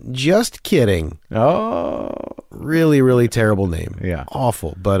called Just Kidding. Oh. Really, really terrible name. Yeah.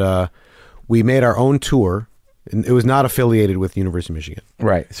 Awful. But we made our own tour, and it was not affiliated with University of Michigan.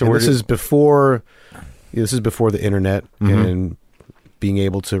 Right. So And we're this is before the internet Mm-hmm. and being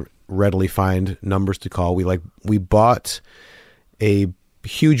able to readily find numbers to call. We bought a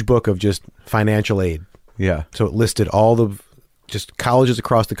huge book of just financial aid. Yeah. So it listed all the just colleges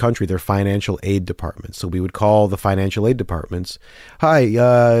across the country, their financial aid departments. So we would call the financial aid departments. Hi,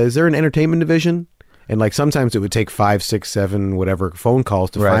 is there an entertainment division? And like sometimes it would take 5, 6, 7, whatever phone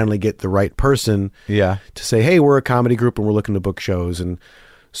calls to Right. finally get the right person Yeah. to say, hey, we're a comedy group and we're looking to book shows. And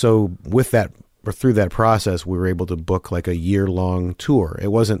so with that, or through that process, we were able to book like a year-long tour. It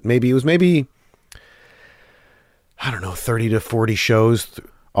was maybe, I don't know, 30 to 40 shows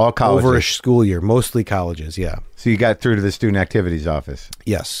All colleges. over a school year, mostly colleges. Yeah. So you got through to the student activities office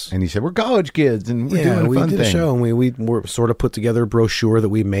Yes. and you said, we're college kids and we're doing a we fun did thing. a show, and we were sort of put together a brochure that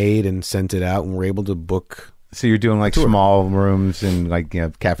we made and sent it out, and we're able to book So you're doing like small rooms and like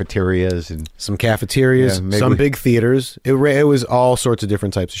cafeterias and some cafeterias, Yeah, maybe some we- big theaters. It was all sorts of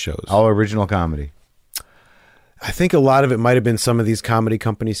different types of shows. all original comedy. I think a lot of it might have been some of these comedy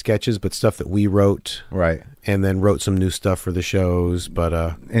company sketches, but stuff that we wrote. Right. And then wrote some new stuff for the shows. But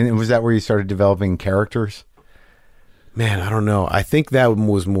and was that where you started developing characters? man, I don't know. I think that one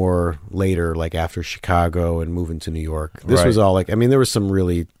was more later, like after Chicago and moving to New York. This was all like, I mean, there was some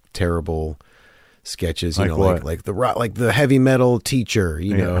really terrible sketches, you like know, what? like the heavy metal teacher,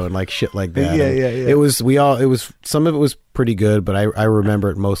 you know, and like shit like that. Yeah, And yeah, yeah. It was some of it was pretty good, but I remember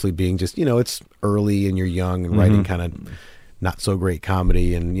it mostly being just, you know, it's early and you're young and writing kind of not so great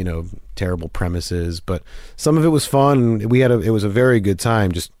comedy and, you know, terrible premises, but some of it was fun. It was a very good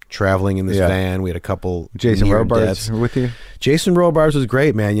time just traveling in this van. We had a couple Jason near Robards deaths. with you? Jason Robards was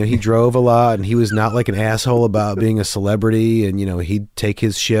great, man. You know, he drove a lot and he was not like an asshole about being a celebrity, and, you know, he'd take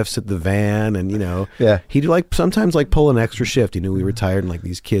his shifts at the van and, you know, he'd like sometimes like pull an extra shift. He knew we were tired and like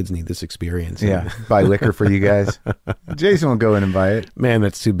these kids need this experience. Yeah. Buy liquor for you guys. Jason will go in and buy it. Man,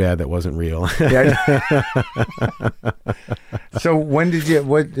 that's too bad that wasn't real. So when did you,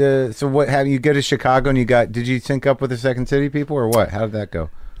 how you go to Chicago and did you sync up with the Second City people or what? How did that go?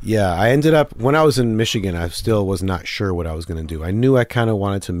 Yeah, I ended up, when I was in Michigan, I still was not sure what I was going to do. I knew I kind of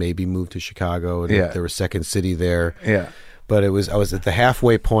wanted to maybe move to Chicago, and there was Second City there. Yeah. But I was at the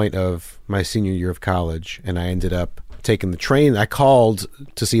halfway point of my senior year of college, and I ended up taking the train. I called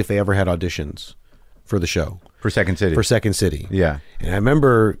to see if they ever had auditions for the show. For Second City? For Second City. Yeah. And I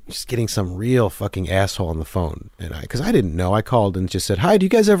remember just getting some real fucking asshole on the phone, and because I didn't know, I called and just said, "Hi, do you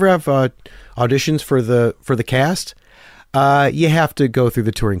guys ever have auditions for the cast?" You have to go through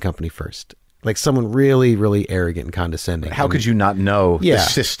the touring company first. Like someone really, really arrogant and condescending. How could you not know the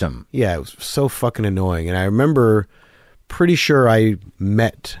system? Yeah, it was so fucking annoying. And I remember pretty sure I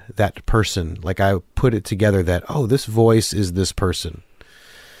met that person. Like I put it together that, oh, this voice is this person.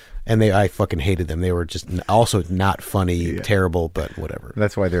 And I fucking hated them. They were just also not funny, terrible, but whatever.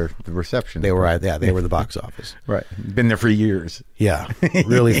 That's why they're the reception. They were the box office. Right. Been there for years. Yeah.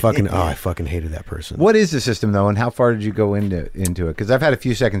 Really fucking, I fucking hated that person. What is the system, though, and how far did you go into it? Because I've had a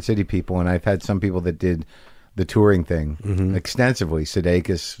few Second City people, and I've had some people that did the touring thing extensively.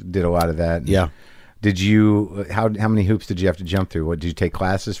 Sudeikis did a lot of that. Yeah. Did you, how many hoops did you have to jump through? What, did you take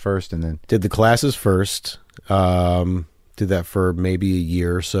classes first and then? Did the classes first. Did that for maybe a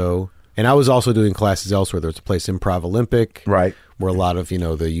year or so. And I was also doing classes elsewhere. There's a place, Improv Olympic, right, where a lot of, you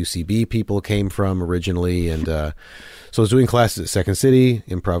know, the UCB people came from originally. And so I was doing classes at Second City,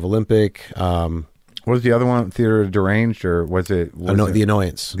 Improv Olympic. What was the other one? Theater Deranged, or was it? The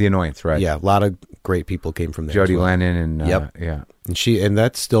Annoyance. The Annoyance, right. Yeah, a lot of great people came from there. Jody Lennon and... yeah. And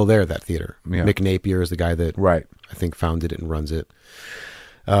that's still there, that theater. Yeah. Mick Napier is the guy that I think founded it and runs it.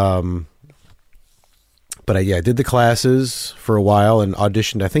 But I did the classes for a while and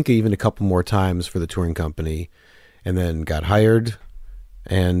auditioned, I think even a couple more times for the touring company, and then got hired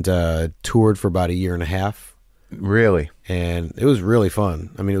and toured for about a year and a half. Really? And it was really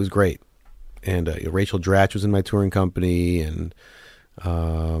fun. I mean, it was great. And Rachel Dratch was in my touring company, and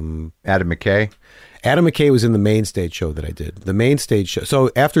Adam McKay? Adam McKay was in the main stage show that I did. The main stage show.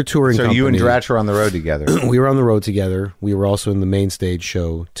 So after touring company... So you and Dratch were on the road together? We were on the road together. We were also in the main stage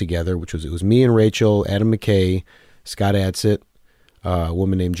show together, it was me and Rachel, Adam McKay, Scott Adsit, a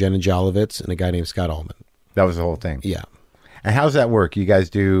woman named Jenna Jolovitz, and a guy named Scott Allman. That was the whole thing? Yeah. And how's that work? You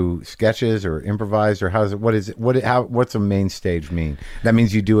guys do sketches or improvise, or what's a main stage mean? That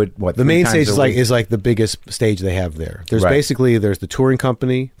means you do it, what, the main stage is like the biggest stage they have there. There's there's the touring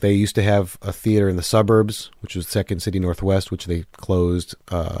company. They used to have a theater in the suburbs, which was Second City Northwest, which they closed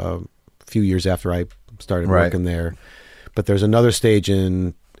a few years after I started working there. But there's another stage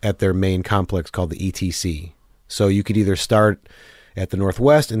at their main complex called the ETC. So you could either start at the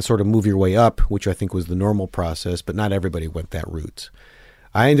Northwest and sort of move your way up, which I think was the normal process, but not everybody went that route.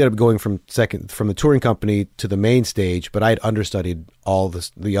 I ended up going from the touring company to the main stage, but I had understudied all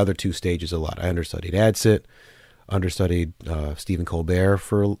the other two stages a lot. I understudied Adsit, understudied Stephen Colbert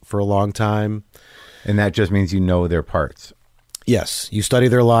for a long time. And that just means you know their parts. Yes, you study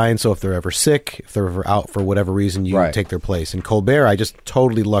their lines, so if they're ever sick, if they're ever out for whatever reason, you take their place. And Colbert, I just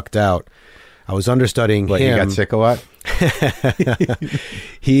totally lucked out. I was understudying him. You got sick a lot?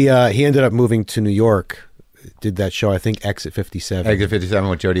 He ended up moving to New York, did that show, I think, Exit 57. Exit 57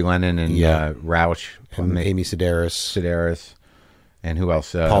 with Jody Lennon and Rausch. And Amy Sedaris. And who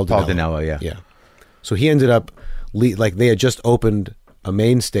else? Paul Dinello, yeah. So he ended up, they had just opened a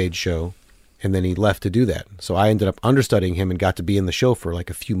main stage show, and then he left to do that. So I ended up understudying him and got to be in the show for like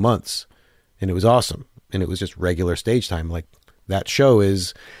a few months. And it was awesome. And it was just regular stage time. Like, that show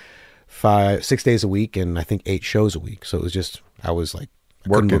is 6 days a week and I think 8 shows a week. So it was just, I was like,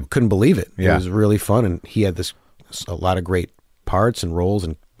 couldn't believe it. It was really fun. And he had a lot of great parts and roles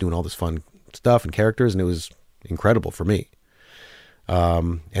and doing all this fun stuff and characters. And it was incredible for me.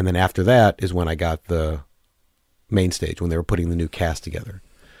 And then after that is when I got the main stage, when they were putting the new cast together.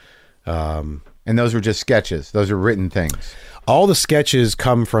 And those were just sketches. Those are written things. All the sketches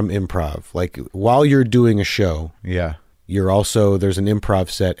come from improv. Like while you're doing a show, Yeah. there's an improv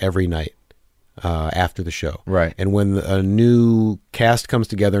set every night after the show. Right. And when a new cast comes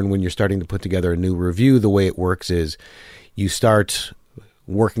together and when you're starting to put together a new review, the way it works is you start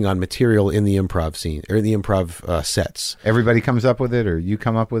working on material in the improv scene or in the improv sets. Everybody comes up with it, or you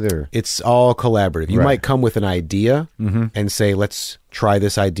come up with it, or It's all collaborative. You Right. might come with an idea and say, let's try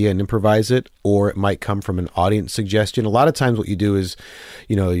this idea and improvise it, or it might come from an audience suggestion. A lot of times what you do is,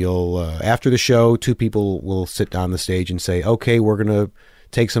 you'll, after the show, two people will sit on the stage and say, okay, we're going to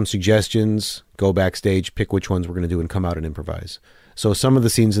take some suggestions, go backstage, pick which ones we're going to do and come out and improvise. So some of the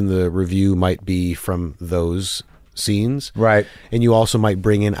scenes in the review might be from those scenes. Right. And you also might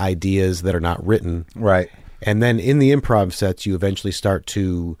bring in ideas that are not written. right. And then in the improv sets, you eventually start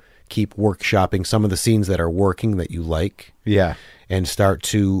to keep workshopping some of the scenes that are working that you like, Yeah. and start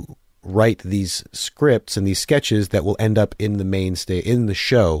to write these scripts and these sketches that will end up in the mainstay in the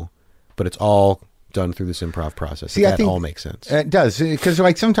show, but it's all done through this improv process. See, I That think all makes sense. It does, because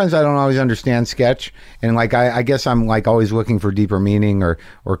like sometimes I don't always understand sketch, and like I guess I'm like always looking for deeper meaning or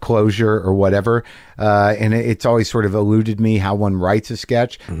closure or whatever, and it's always sort of eluded me how one writes a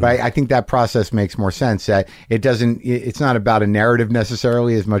sketch. But I think that process makes more sense. That it's not about a narrative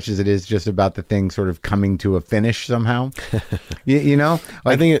necessarily as much as it is just about the thing sort of coming to a finish somehow. you know,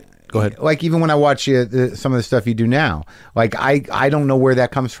 I think it. Go ahead. Like even when I watch some of the stuff you do now, like I don't know where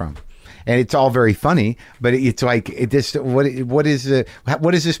that comes from. And it's all very funny, but it's like what does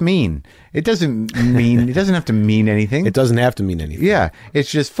this mean? It doesn't have to mean anything. It doesn't have to mean anything. Yeah,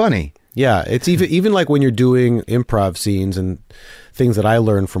 it's just funny. Yeah, it's even like when you're doing improv scenes and things that I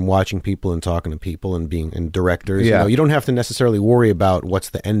learned from watching people and talking to people and being and directors. Yeah. You don't have to necessarily worry about what's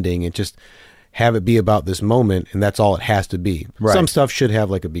the ending. It just have it be about this moment, and that's all it has to be. Right. Some stuff should have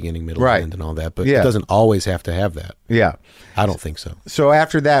like a beginning, middle, Right. end, and all that, but Yeah. it doesn't always have to have that. Yeah. I don't think so. So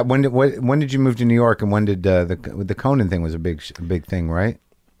after that, when did you move to New York, and when did the Conan thing was a big thing, right?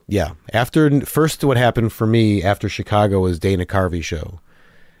 Yeah. First, what happened for me after Chicago was Dana Carvey show.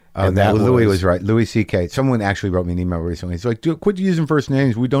 And that Louis was right. Louis C.K. Someone actually wrote me an email recently. It's like, quit using first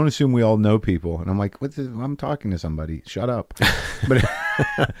names. We don't assume we all know people. And I'm like, I'm talking to somebody. Shut up.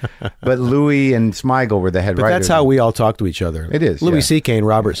 But Louis and Smigel were the head But writers. that's how we all talk to each other. It is, Louis yeah. C.K. and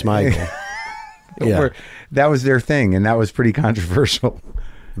Robert Smigel. Yeah. That was their thing, and that was pretty controversial.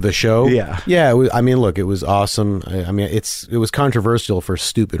 The show? Yeah. Yeah. Look, it was awesome. It was controversial for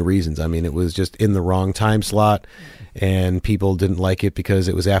stupid reasons. It was just in the wrong time slot, and people didn't like it because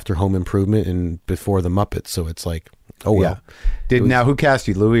it was after Home Improvement and before the Muppets. So it's like, oh well. Yeah. Now who cast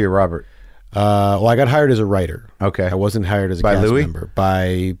you, Louis or Robert? Well, I got hired as a writer. Okay. I wasn't hired as a By cast Louis? member.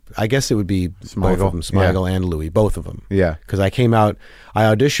 I guess it would be both Smigel? of them, Smigel and Louis, both of them. Yeah. Because I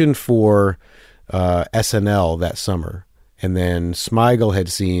auditioned for SNL that summer, and then Smigel had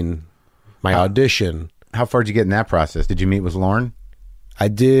seen my audition. How far did you get in that process? Did you meet with Lorne? I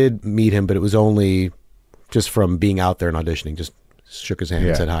did meet him, but it was only just from being out there and auditioning. Just shook his hand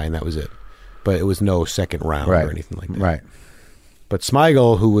and said hi, and that was it. But it was no second round or anything like that. Right. But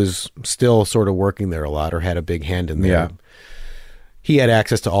Smigel, who was still sort of working there a lot or had a big hand in there, he had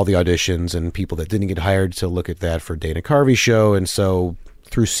access to all the auditions and people that didn't get hired to look at that for Dana Carvey show. And so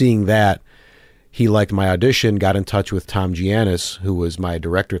through seeing that, he liked my audition, got in touch with Tom Giannis, who was my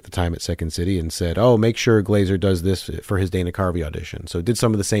director at the time at Second City, and said, make sure Glaser does this for his Dana Carvey audition. So did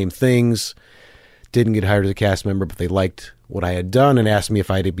some of the same things, didn't get hired as a cast member, but they liked what I had done and asked me if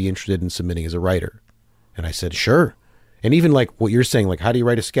I'd be interested in submitting as a writer. And I said, sure. And even like what you're saying, like, how do you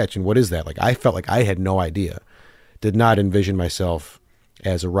write a sketch and what is that? Like, I felt like I had no idea, did not envision myself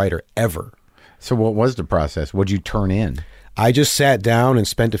as a writer ever. So what was the process? What'd you turn in? I just sat down and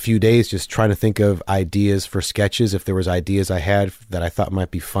spent a few days just trying to think of ideas for sketches. If there was ideas I had that I thought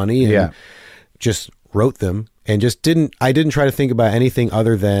might be funny, and just wrote them and I didn't try to think about anything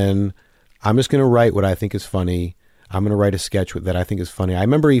other than I'm just going to write what I think is funny. I'm going to write a sketch that I think is funny. I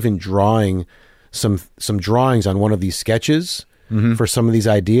remember even drawing some drawings on one of these sketches for some of these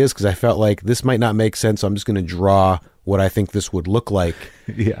ideas, because I felt like this might not make sense. So I'm just going to draw what I think this would look like.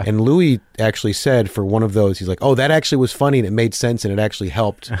 Yeah. And Louis actually said for one of those, he's like, oh, that actually was funny and it made sense and it actually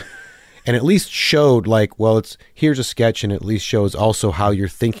helped. And at least showed like, well, here's a sketch, and at least shows also how you're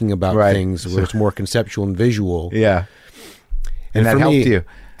thinking about things, where it's more conceptual and visual. Yeah. And that for helped me, you.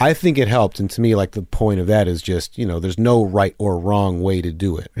 I think it helped. And to me, like, the point of that is just, there's no right or wrong way to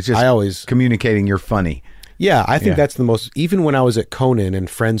do it. It's just I always communicating you're funny. Yeah, I think that's the most, even when I was at Conan and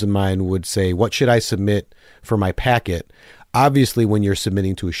friends of mine would say, what should I submit for my packet? Obviously, when you're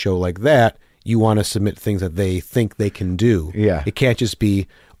submitting to a show like that, you want to submit things that they think they can do. Yeah. It can't just be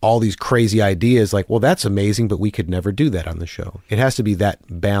all these crazy ideas like, well, that's amazing, but we could never do that on the show. It has to be that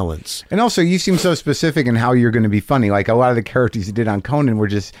balance. And also, you seem so specific in how you're going to be funny. Like a lot of the characters you did on Conan were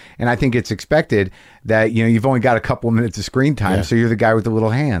just, and I think it's expected that, you've only got a couple of minutes of screen time. So you're the guy with the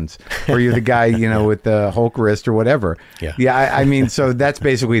little hands, or you're the guy, with the Hulk wrist or whatever. Yeah. I mean, so that's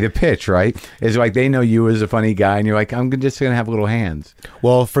basically the pitch, right? Is like they know you as a funny guy, and you're like, I'm just going to have little hands.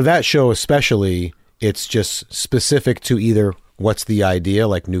 Well, for that show especially, it's just specific to either what's the idea,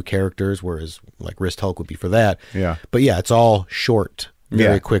 like new characters, whereas like Wrist Hulk would be for that. Yeah. But yeah, it's all short,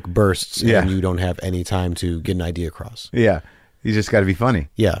 very quick bursts, and you don't have any time to get an idea across. Yeah. You just got to be funny.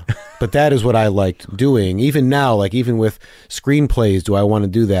 Yeah. But that is what I liked doing. Even now, like even with screenplays, do I want to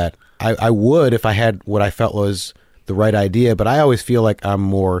do that? I would if I had what I felt was the right idea, but I always feel like I'm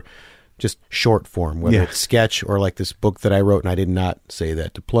more just short form, whether it's sketch or like this book that I wrote, and I did not say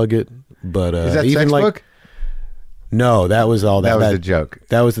that to plug it. But is that even sex like book? No, that was all that. That was a joke.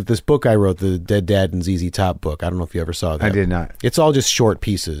 That was this book I wrote, the Dead Dad and ZZ Top book. I don't know if you ever saw that. I did not. It's all just short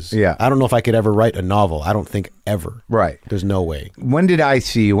pieces. Yeah. I don't know if I could ever write a novel. I don't think ever. Right. There's no way. When did I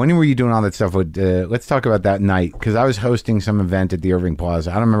see you? When were you doing all that stuff? With let's talk about that night, because I was hosting some event at the Irving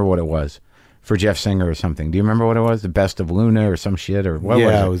Plaza. I don't remember what it was. For Jeff Singer or something. Do you remember what it was? The Best of Luna or some shit? Or what was it?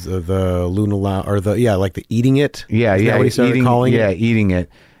 Yeah, it was the Luna Lounge, or like the Eating It. Yeah, Isn't that what he started calling it? Yeah, Eating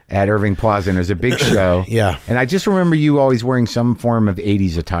It at Irving Plaza, and it was a big show. Yeah. And I just remember you always wearing some form of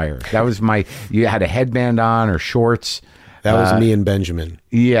 80s attire. That was you had a headband on or shorts. That was me and Benjamin.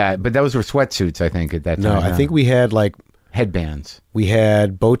 Yeah, but those were sweatsuits, I think, at that time. No, I think we had like headbands. We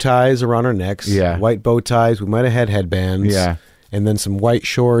had bow ties around our necks. Yeah. White bow ties. We might have had headbands. Yeah. And then some white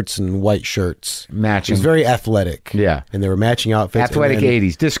shorts and white shirts. Matching. It was very athletic. Yeah. And they were matching outfits. Athletic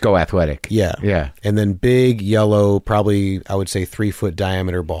 80s, disco athletic. Yeah. Yeah. And then big yellow, probably I would say 3-foot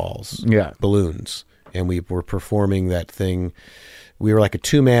diameter balls. Yeah. Balloons. And we were performing that thing. We were like a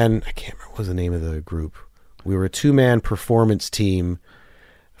 2-man, I can't remember what was the name of the group. We were a 2-man performance team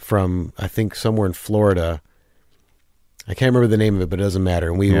from, I think, somewhere in Florida. I can't remember the name of it, but it doesn't matter.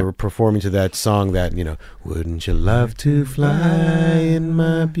 And we were performing to that song that, wouldn't you love to fly in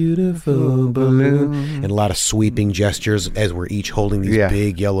my beautiful balloon? And a lot of sweeping gestures as we're each holding these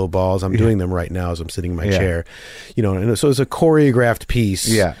big yellow balls. I'm doing them right now as I'm sitting in my chair. And so it's a choreographed piece.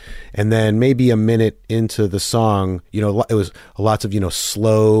 Yeah. And then maybe a minute into the song, it was lots of,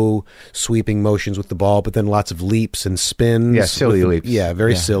 slow sweeping motions with the ball, but then lots of leaps and spins. Yeah, silly leaps. Yeah,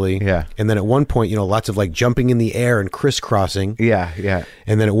 very silly. Yeah. And then at one point, lots of like jumping in the air and crisscrossing. Yeah, yeah.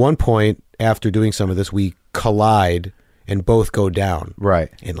 And then at one point, after doing some of this, we collide and both go down. Right.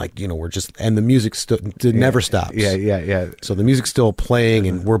 And like, we're just, and the music never stops. Yeah. So the music's still playing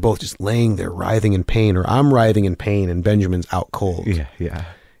and we're both just laying there writhing in pain, or I'm writhing in pain and Benjamin's out cold. Yeah.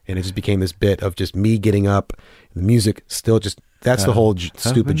 And it just became this bit of just me getting up, the music still just, that's the whole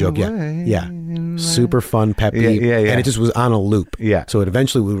stupid joke. Yeah. Super fun, peppy. Yeah. And it just was on a loop. Yeah. So it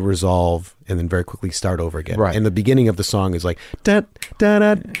eventually would resolve and then very quickly start over again. Right. And the beginning of the song is like, da, da,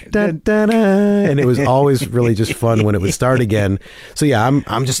 da, da, da, da. And it was always really just fun when it would start again. So yeah,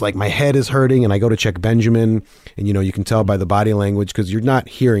 I'm just like, my head is hurting and I go to check Benjamin and, you can tell by the body language because you're not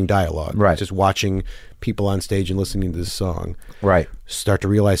hearing dialogue. Right. Just watching people on stage and listening to this song. Right. Start to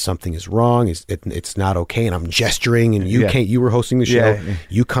realize something is wrong. It's not okay. And I'm gesturing and you were hosting the show. Yeah.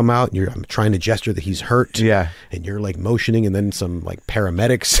 You come out and I'm trying to gesture that he's hurt. Yeah. And you're like motioning and then some like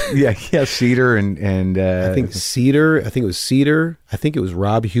paramedics. Yeah. Cedar and I think Cedar. I think it was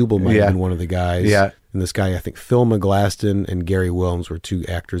Rob Hubel might have been one of the guys. Yeah. And this guy, I think Phil McGlaston and Gary Wilms were 2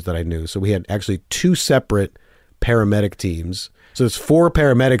 actors that I knew. So we had actually 2 separate paramedic teams. So it's 4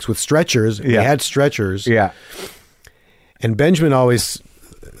 paramedics with stretchers. Yeah. They had stretchers. Yeah. And Benjamin always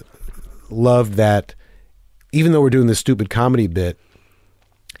loved that, even though we're doing this stupid comedy bit,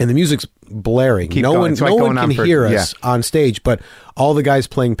 and the music's blaring, no one can hear us on stage, but all the guys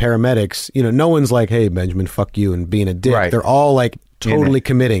playing paramedics, no one's like, hey, Benjamin, fuck you, and being a dick. Right. They're all like totally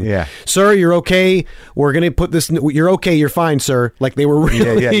committing. Yeah. Sir, you're okay. We're going to put this, you're okay. You're fine, sir. Like they were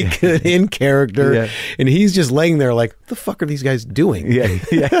really good in character. Yeah. And he's just laying there like, what the fuck are these guys doing? Yeah.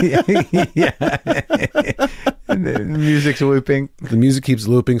 And the music's looping. The music keeps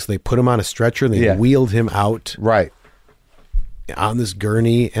looping. So they put him on a stretcher and they wheeled him out. Right. On this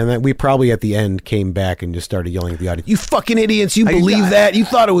gurney, and then we probably at the end came back and just started yelling at the audience, you fucking idiots, you believe that? You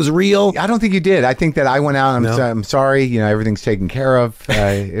thought it was real? I don't think you did. I think that I went out and I'm sorry, everything's taken care of.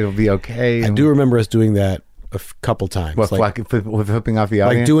 It'll be okay. I do remember us doing that a couple times. What, like with flipping off the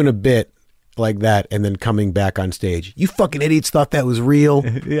audience? Like doing a bit, like that, and then coming back on stage. You fucking idiots thought that was real.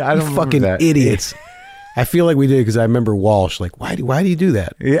 Yeah, I don't you fucking remember that. idiots. I feel like we did because I remember Walsh. Like, why do you do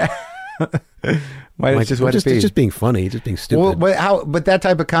that? Yeah. Why, Like, it's just what it be. it's just being funny, just being stupid. Well, but that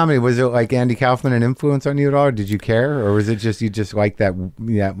type of comedy, was it like Andy Kaufman an influence on you at all? Or did you care, or was it just you just like that?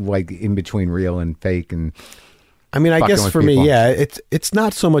 Yeah, like in between real and fake, and I mean, I fucking guess with for people. me, yeah, it's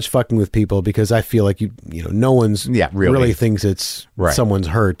not so much fucking with people because I feel like no one's really thinks it's Right. someone's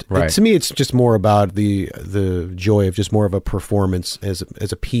hurt. Right. To me, it's just more about the joy of just more of a performance as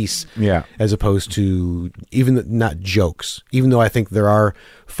a piece, Yeah. as opposed to not jokes. Even though I think there are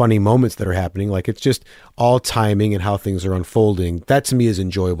funny moments that are happening, like it's just all timing and how things are unfolding. That to me is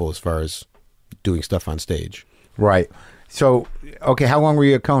enjoyable as far as doing stuff on stage. right. So, okay, how long were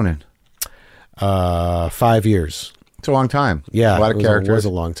you at Conan? 5 years. It's a long time. Yeah, a lot of it characters. was a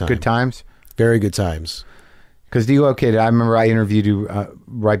long time. Good times. Very good times. Because Delocated, I remember I interviewed you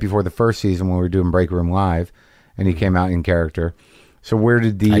right before the first season when we were doing Break Room Live, and he came out in character. So where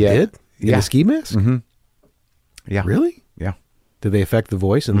did the... I did? In Yeah. the ski mask? Mm-hmm. Yeah. Really? Yeah. Did they affect the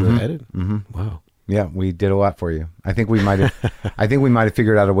voice in the edit? Mm-hmm. Wow. Yeah, we did a lot for you. I think we might have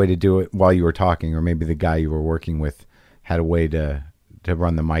figured out a way to do it while you were talking, or maybe the guy you were working with had a way to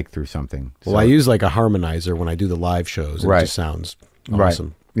run the mic through something. Well, I use like a harmonizer when I do the live shows. Right. It just sounds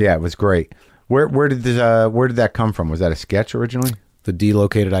awesome. Right. Yeah, it was great. Where did that come from? Was that a sketch originally? The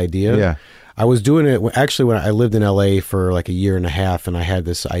Delocated idea. Yeah. I was doing it actually when I lived in LA for like a year and a half, and I had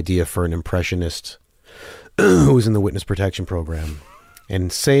this idea for an impressionist who was in the witness protection program.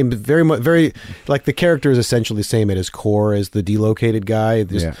 And very like the character is essentially the same at his core as the Delocated guy.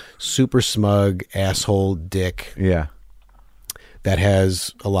 Just super smug asshole dick. Yeah. That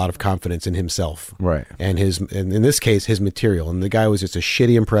has a lot of confidence in himself, Right. And in this case, his material. And the guy was just a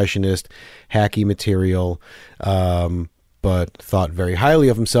shitty impressionist, hacky material, but thought very highly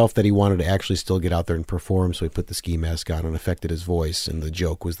of himself that he wanted to actually still get out there and perform. So he put the ski mask on and affected his voice. And the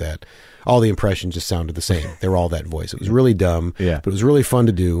joke was that all the impressions just sounded the same. They were all that voice. It was really dumb, Yeah. but it was really fun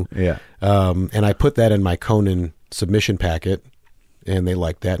to do. Yeah. And I put that in my Conan submission packet, and they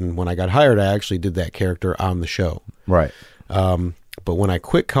liked that. And when I got hired, I actually did that character on the show. Right. But when I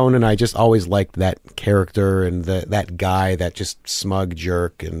quit Conan, I just always liked that character and that guy, that just smug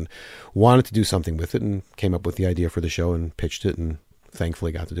jerk, and wanted to do something with it, and came up with the idea for the show and pitched it, and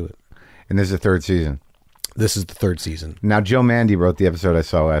thankfully got to do it. And this is the third season. This is the third season. Now, Joe Mandy wrote the episode I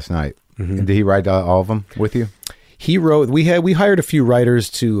saw last night. Mm-hmm. Did he write all of them with you? He wrote. We hired a few writers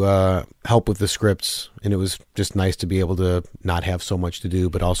to help with the scripts, and it was just nice to be able to not have so much to do,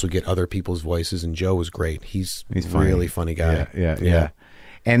 but also get other people's voices. And Joe was great. He's a really funny guy. Yeah.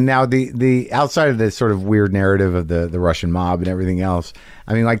 And now the outside of this sort of weird narrative of the Russian mob and everything else,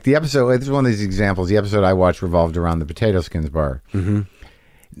 I mean, like the episode, this is one of these examples. The episode I watched revolved around the Potato Skins bar. Mm-hmm.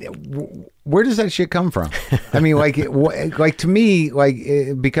 Where does that shit come from? I mean, like to me,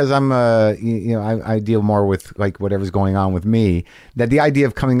 because I'm I deal more with like whatever's going on with me. That the idea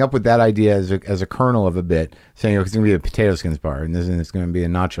of coming up with that idea as a kernel of a bit, saying it's going to be a Potato Skins bar and it's going to be a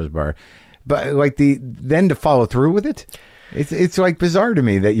nachos bar, but like then to follow through with it, it's like bizarre to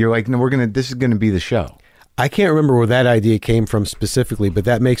me that you're like, no, this is going to be the show. I can't remember where that idea came from specifically, but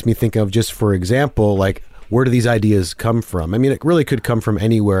that makes me think of, just for example, like, where do these ideas come from? I mean, it really could come from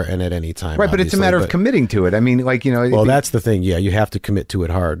anywhere and at any time. Right, but it's a matter of committing to it. I mean, like, Well, that's the thing. Yeah, you have to commit to it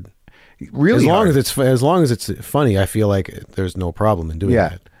hard. Really, as long as it's funny, I feel like there's no problem in doing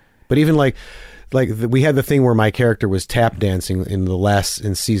that. But even we had the thing where my character was tap dancing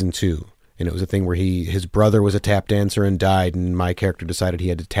in season 2, and it was a thing where his brother was a tap dancer and died, and my character decided he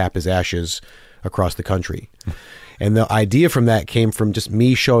had to tap his ashes across the country. And the idea from that came from just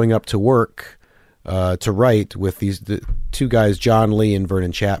me showing up to work to write with the two guys, John Lee and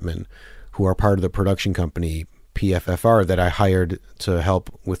Vernon Chapman, who are part of the production company PFFR that I hired to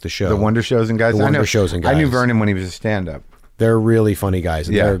help with the show. The Wonder Shows and Guys? The Wonder Shows and Guys. I knew Vernon when he was a stand-up. They're really funny guys,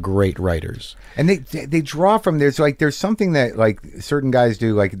 and they're great writers. And they draw from there's something that like certain guys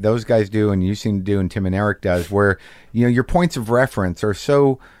do, like those guys do, and you seem to do, and Tim and Eric does, where your points of reference are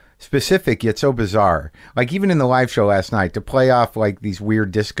so specific yet so bizarre. Like even in the live show last night, to play off like these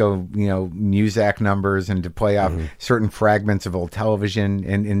weird disco, Muzak numbers, and to play off certain fragments of old television,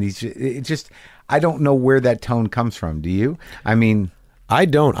 and these, it just, I don't know where that tone comes from. Do you? I mean, I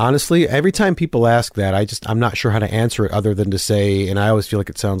don't, honestly. Every time people ask that, I'm not sure how to answer it other than to say, and I always feel like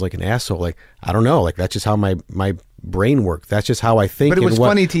it sounds like an asshole. Like, I don't know. Like, that's just how my brain works. That's just how I think. But it was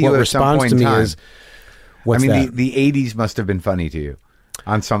funny to you at some point in time. What's that? The 80s must have been funny to you.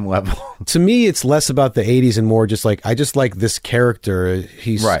 on some level. To me, it's less about the 80s and more just like, I just like this character.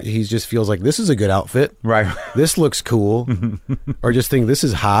 He's just feels like this is a good outfit. Right. This looks cool. Or just think this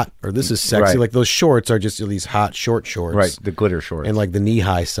is hot or this is sexy. Right. Like those shorts are just these hot short shorts. Right. The glitter shorts. And like the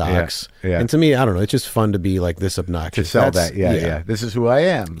knee-high socks. Yeah. And to me, I don't know, it's just fun to be like this obnoxious. To sell that. Yeah. This is who I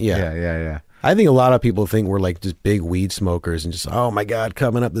am. Yeah. Yeah. I think a lot of people think we're like just big weed smokers and just, oh my God,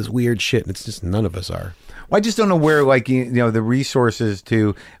 coming up this weird shit. And it's just none of us are. Well, I just don't know where, like, you know, the resources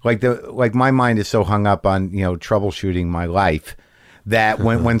to, like, my mind is so hung up on, you know, troubleshooting my life that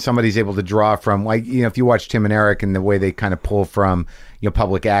when somebody's able to draw from, like, you know, if you watch Tim and Eric and the way they kind of pull from, you know,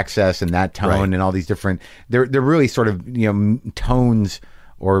 public access and that tone and all these different, they're really sort of, you know, tones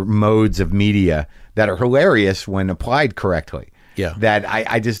or modes of media that are hilarious when applied correctly. Yeah. That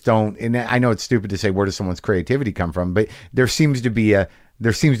I just don't, and I know it's stupid to say where does someone's creativity come from, but there seems to be a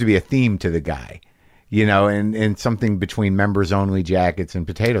theme to the guy, you know, and something between members only jackets and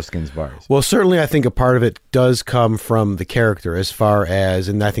potato skins bars. Well, certainly I think a part of it does come from the character as far as,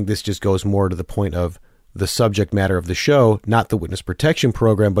 and I think this just goes more to the point of the subject matter of the show, not the witness protection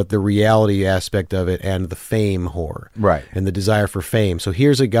program, but the reality aspect of it and the fame whore. Right. And the desire for fame. So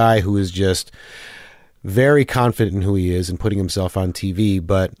here's a guy who is just very confident in who he is and putting himself on TV,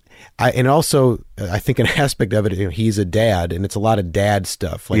 but I think an aspect of it, you know, he's a dad, and it's a lot of dad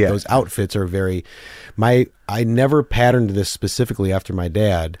stuff. Like those outfits are very. I never patterned this specifically after my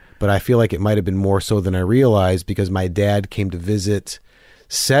dad, but I feel like it might have been more so than I realized because my dad came to visit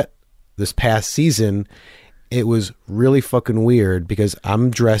set this past season. It was really fucking weird because I'm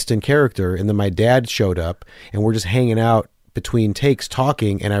dressed in character, and then my dad showed up, and we're just hanging out between takes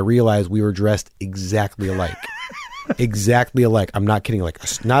talking, and I realized we were dressed exactly alike. Exactly alike. I'm not kidding. Like,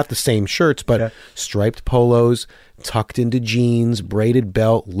 not the same shirts, but striped polos, tucked into jeans, braided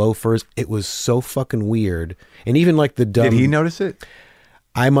belt, loafers. It was so fucking weird. And even like the dumb... Did he notice it?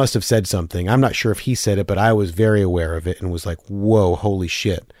 I must have said something. I'm not sure if he said it, but I was very aware of it and was like, whoa, holy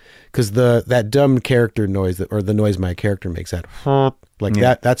shit. Because that dumb character noise, or the noise my character makes, that like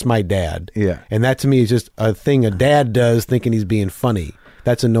that's my dad. Yeah. And that to me is just a thing a dad does thinking he's being funny.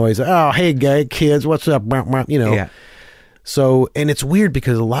 That's a noise. Oh, hey, kids, what's up? You know. Yeah. So, and it's weird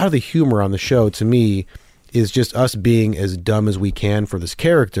because a lot of the humor on the show to me is just us being as dumb as we can for this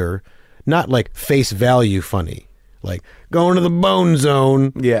character, not like face value funny. Like, going to the bone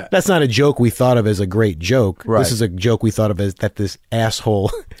zone. Yeah. That's not a joke we thought of as a great joke. Right. This is a joke we thought of as that this asshole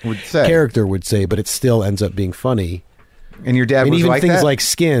character would say, but it still ends up being funny. And your dad was even like things that? Like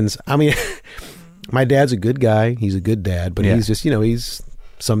skins. I mean, my dad's a good guy. He's a good dad, but he's just, you know, he's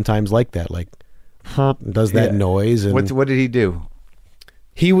sometimes like that. Like, does that noise. And what did he do?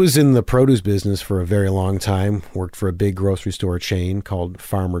 He was in the produce business for a very long time, worked for a big grocery store chain called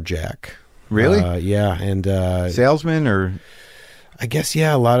Farmer Jack. Really? Yeah, and salesman, or I guess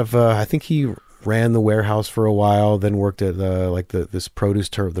a lot of. I think he ran the warehouse for a while, then worked at the produce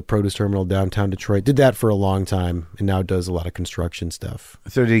terminal downtown Detroit. Did that for a long time, and now does a lot of construction stuff.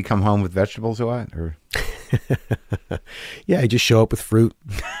 So did he come home with vegetables a lot, or? Yeah, he just show up with fruit.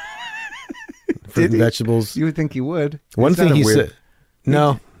 Fruit and vegetables. You would think he would. One thing he said,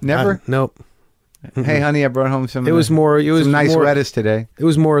 no, never. Nope. Hey, honey, I brought home some. It was some nice lettuce today. It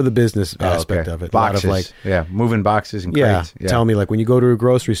was more of the business aspect of it. Boxes, a lot of like, moving boxes and crates. Yeah, tell me, like when you go to a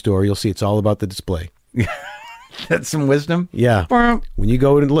grocery store, you'll see it's all about the display. That's some wisdom. Yeah. When you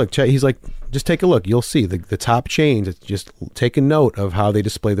go and look, he's like, just take a look. You'll see the top chains. It's just take a note of how they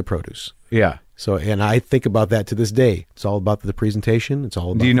display the produce. Yeah. So, and I think about that to this day. It's all about the presentation. It's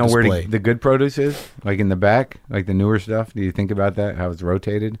all about. Do you know the where the good produce is? Like in the back, like the newer stuff. Do you think about that? How it's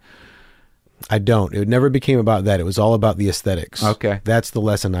rotated? I don't. It never became about that. It was all about the aesthetics. Okay. That's the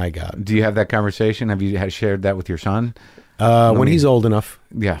lesson I got. Do you have that conversation? Have you shared that with your son? When he's old enough.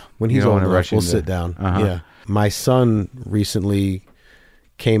 Yeah. When he's old enough, we'll sit down. Yeah. My son recently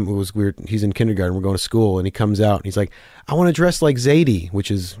came, it was weird. He's in kindergarten. We're going to school, and he comes out and he's like, I want to dress like Zadie,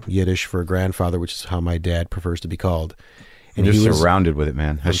 which is Yiddish for grandfather, which is how my dad prefers to be called. And you're surrounded with it,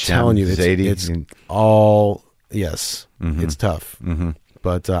 man. I'm telling you, it's all, yes, it's tough. Mm-hmm.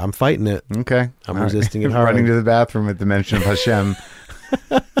 But I'm fighting it. Okay. I'm resisting it hard. Running to the bathroom at the mention of Hashem.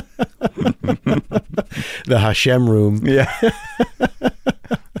 The Hashem room. Yeah.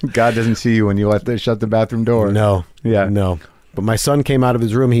 God doesn't see you when you shut the bathroom door. No. Yeah. No. But my son came out of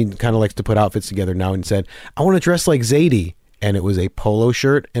his room. He kind of likes to put outfits together now and said, I want to dress like Zadie. And it was a polo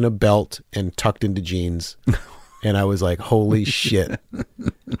shirt and a belt and tucked into jeans. And I was like, holy shit.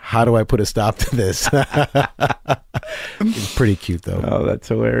 How do I put a stop to this? It's pretty cute, though. Oh, that's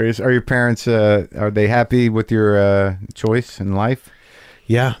hilarious. Are your parents, are they happy with your choice in life?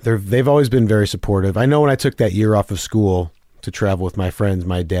 Yeah, they've always been very supportive. I know when I took that year off of school to travel with my friends.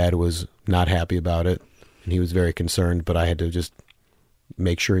 My dad was not happy about it, and he was very concerned, but I had to just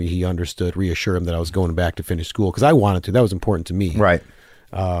make sure he understood, reassure him that I was going back to finish school because I wanted to. That was important to me. Right.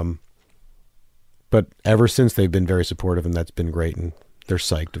 But ever since, they've been very supportive, and that's been great. And they're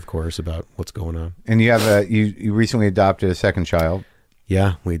psyched, of course, about what's going on. And you have you recently adopted a second child.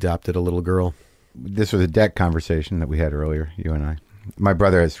 Yeah, we adopted a little girl. This was a deck conversation that we had earlier, you and I. My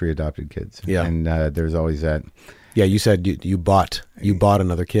brother has 3 adopted kids. Yeah. And there's always that. Yeah, you said you bought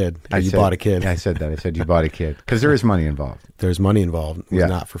another kid. You bought a kid. I said that. I said you bought a kid. Because there is money involved. There's money involved. It was Yeah.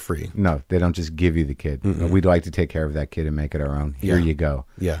 not for free. No, they don't just give you the kid. We'd like to take care of that kid and make it our own. Here Yeah. you go.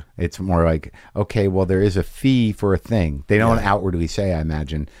 Yeah. It's more like, okay, well, there is a fee for a thing. They don't outwardly say, I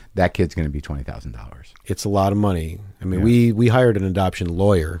imagine, that kid's going to be $20,000. It's a lot of money. I mean, we hired an adoption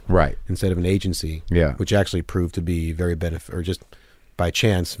lawyer. Right. Instead of an agency. Yeah. Which actually proved to be very or just by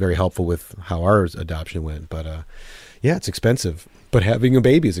chance, very helpful with how our adoption went. But yeah, it's expensive. But having a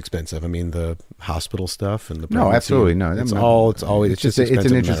baby is expensive. I mean, the hospital stuff and the pregnancy, No, absolutely no. It's No. always It's just expensive it's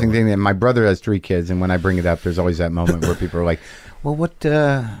an no interesting matter thing. That my brother has 3 kids, and when I bring it up, there's always that moment where people are like, "Well, what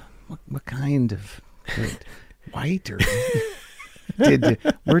kind of white or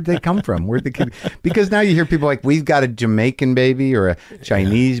where'd they come from? Where'd the kid?" Because now you hear people like, "We've got a Jamaican baby or a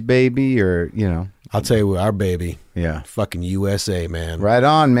Chinese baby," or I'll tell you, our baby, yeah, fucking USA, man. right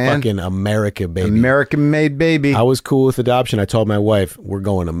on, man. Fucking America, baby. American-made baby. I was cool with adoption. I told my wife, we're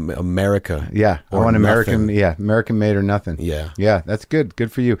going to America. Yeah, I or want American. nothing. Yeah, American-made or nothing. Yeah. yeah, that's good.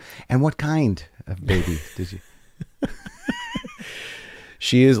 Good for you. And what kind of baby did you?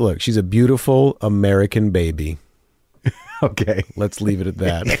 She's a beautiful American baby. Okay. Let's leave it at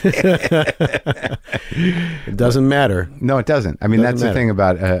that. It doesn't matter. No, it doesn't. I mean, Doesn't that's the matter. thing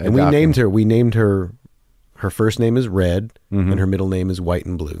about And we named her, her first name is Red, and her middle name is White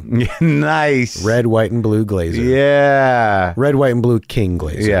and Blue. Nice. Red, White, and Blue Glaser. Yeah. Red, White, and Blue King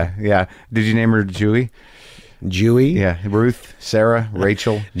Glaser. Yeah, yeah. Did you name her Jewy? Jewy? Yeah. Ruth, Sarah,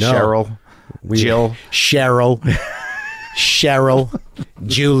 Rachel, No. Cheryl, Jill. Cheryl. Cheryl.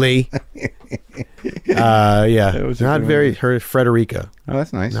 Julie. Yeah. was a Not good very, her Frederica. Oh,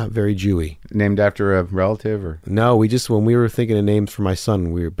 that's nice. Not very Jewy. Named after a relative or? No, when we were thinking of names for my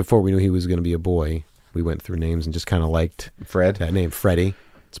son, before we knew he was going to be a boy, we went through names and just kind of liked Fred? that name, Freddie.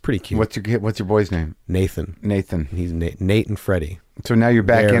 It's pretty cute. What's your boy's name? Nathan. Nathan. He's Nate and Freddie. So now you're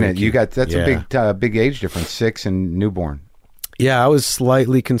back Very in it. You cute. got, that's a big age difference, 6 and newborn. Yeah, I was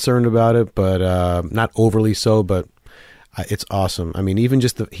slightly concerned about it, but not overly so, but it's awesome. I mean, even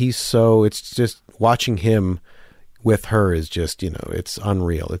just it's just watching him with her is just, it's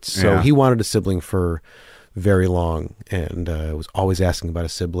unreal. It's so, Yeah. he wanted a sibling for very long and was always asking about a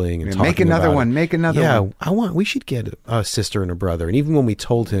sibling and Yeah, talking make another about one. it. Make another Yeah, one. we should get a sister and a brother. And even when we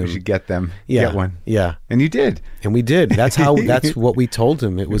told him, You should get them. yeah, Get one. yeah. And you did. And we did. That's what we told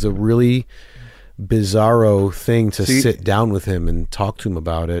him. It was a really bizarro thing to sit down with him and talk to him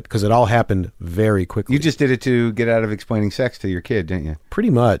about it because it all happened very quickly. You just did it to get out of explaining sex to your kid, didn't you?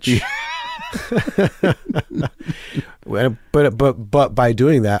 Pretty much. But by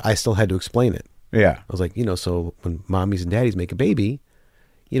doing that, I still had to explain it. Yeah. I was like, so when mommies and daddies make a baby,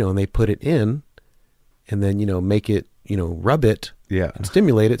 and they put it in and then, make it, rub it Yeah. and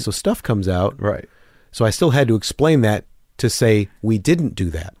stimulate it so stuff comes out. Right. So I still had to explain that to say we didn't do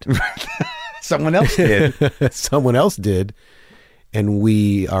that. Someone else did. Someone else did. And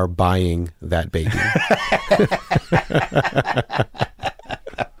we are buying that baby.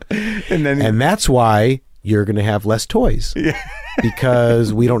 And that's why you're going to have less toys. Yeah.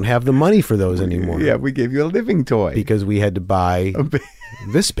 Because we don't have the money for those anymore. Yeah, we gave you a living toy. Because we had to buy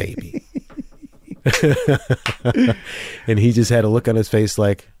this baby. And he just had a look on his face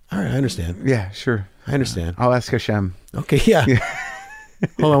like, all right, I understand. Yeah, sure. I understand. I'll ask Hashem. Okay, yeah.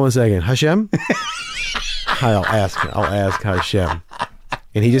 Hold on one second. Hashem? I'll ask Hashem.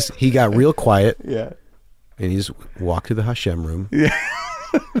 And he got real quiet. Yeah. And he just walked to the Hashem room. Yeah.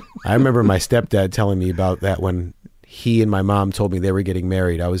 I remember my stepdad telling me about that when he and my mom told me they were getting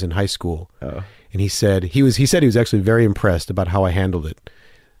married. I was in high school. Oh. And he said he was actually very impressed about how I handled it.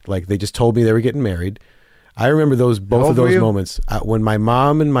 Like they just told me they were getting married. I remember both of those moments. When my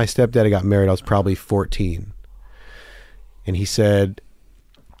mom and my stepdad got married, I was probably 14. And he said,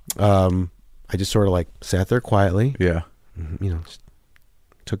 I just sort of like sat there quietly. Yeah. Just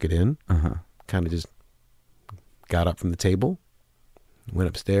took it in. Kind of just got up from the table, went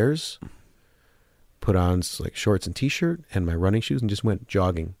upstairs, put on like shorts and t-shirt and my running shoes and just went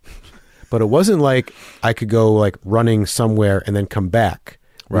jogging. But it wasn't like I could go like running somewhere and then come back.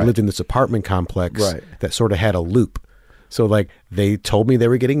 We lived in this apartment complex that sort of had a loop. So like they told me they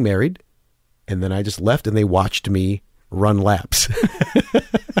were getting married and then I just left and they watched me run laps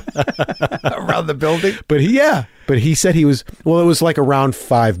Around the building? But he said he was, well, it was like around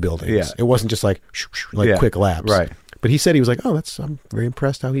 5 buildings. Yeah. It wasn't just like Yeah. quick laps. Right. But he said he was like, I'm very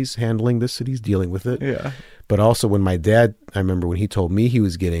impressed how he's handling this and he's dealing with it. Yeah. But also when my dad, I remember when he told me he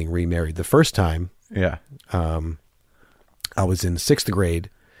was getting remarried the first time, Yeah. I was in 6th grade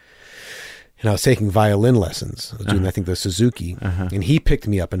and I was taking violin lessons. I was doing, I think, the Suzuki. And he picked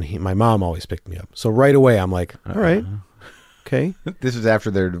me up, and my mom always picked me up. So right away, I'm like, all right, okay. This was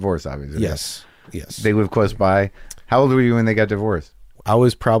after their divorce, obviously. Yes. They lived close by. How old were you when they got divorced? I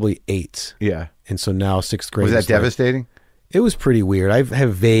was probably 8. Yeah. And so now 6th grade. Was that like- devastating? It was pretty weird. I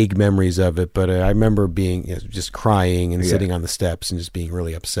have vague memories of it, but I remember being just crying and sitting on the steps and just being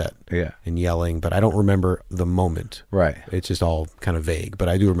really upset Yeah. and yelling. But I don't remember the moment. Right. It's just all kind of vague, but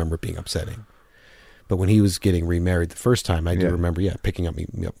I do remember it being upsetting. But when he was getting remarried the first time, I do remember, picking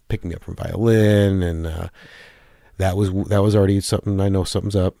me up from violin, and that was already something. I know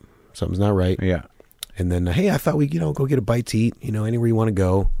something's up, something's not right. Yeah. And then, hey, I thought we, go get a bite to eat, anywhere you want to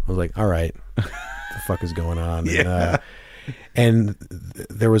go. I was like, all right, what the fuck is going on? Yeah. And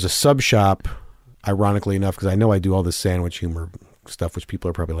there was a sub shop, ironically enough, because I know I do all this sandwich humor stuff, which people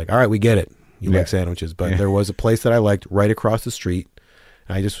are probably like, all right, we get it. You like sandwiches. But there was a place that I liked right across the street.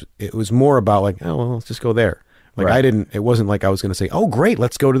 And it was more about like, oh, well, let's just go there. Like it wasn't like I was going to say, oh, great,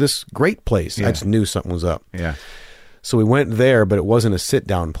 let's go to this great place. Yeah. I just knew something was up. Yeah. So we went there, but it wasn't a sit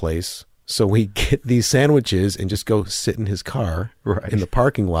down place. So we get these sandwiches and just go sit in his car in the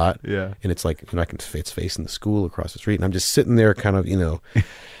parking lot. Yeah. And it's like, it's facing the school across the street. And I'm just sitting there kind of,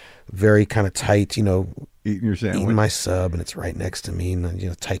 very kind of tight, Eating your sandwich. eating my sub, and it's right next to me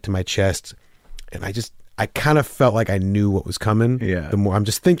and, tight to my chest. And I kind of felt like I knew what was coming. Yeah. The more I'm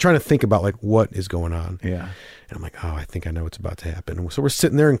just trying to think about like what is going on. Yeah. And I'm like, oh, I think I know what's about to happen. And so we're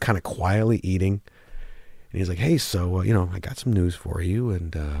sitting there and kind of quietly eating. And he's like, hey, so, I got some news for you.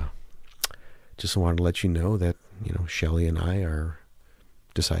 And, just wanted to let you know that, Shelly and I are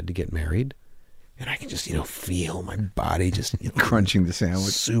decided to get married. And I can just, feel my body just Crunching the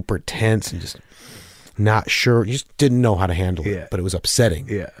sandwich. super tense and just not sure. You just didn't know how to handle Yeah. it, but it was upsetting.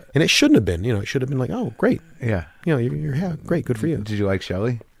 Yeah. And it shouldn't have been, it should have been like, oh, great. Yeah. You're great. Good for you. Did you like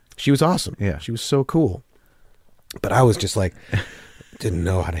Shelly? She was awesome. Yeah. She was so cool. But I was just like, didn't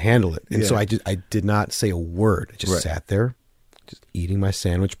know how to handle it. And so I did not say a word. I just sat there, just eating my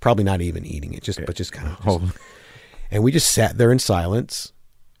sandwich, probably not even eating it, but just kind of. And we just sat there in silence.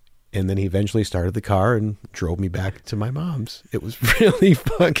 And then he eventually started the car and drove me back to my mom's. It was really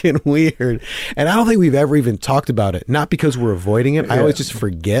fucking weird. And I don't think we've ever even talked about it. Not because we're avoiding it. I always just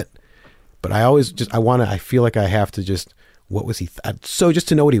forget. But I feel like I have to just, what was he? So just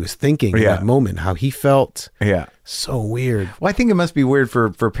to know what he was thinking in that moment, how he felt. Yeah. So weird. Well, I think it must be weird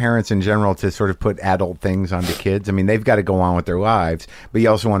for parents in general to sort of put adult things onto kids. I mean, they've got to go on with their lives, but you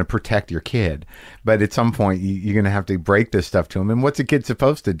also want to protect your kid. But at some point, you're going to have to break this stuff to them. And what's a kid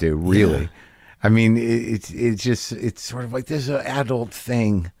supposed to do, really? Yeah. I mean, it's sort of like this is an adult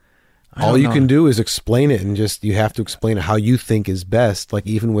thing. All you can do is explain it, and you have to explain it how you think is best. Like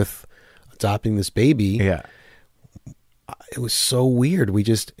even with adopting this baby. Yeah. It was so weird.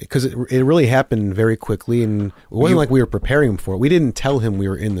 Because it really happened very quickly, and it wasn't like we were preparing him for it. We didn't tell him we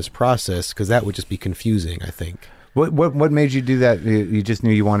were in this process because that would just be confusing, I think. What made you do that? You just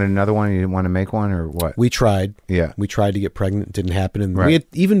knew you wanted another one? You didn't want to make one, or what? We tried. Yeah. We tried to get pregnant. It didn't happen. And we had,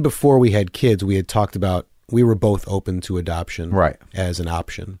 even before we had kids, we had talked about, we were both open to adoption as an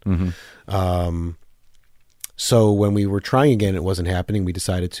option. Mm-hmm. So when we were trying again, it wasn't happening. We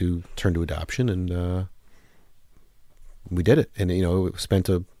decided to turn to adoption, and we did it. And, we spent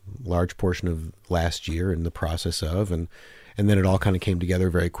a large portion of last year in the process of, and then it all kind of came together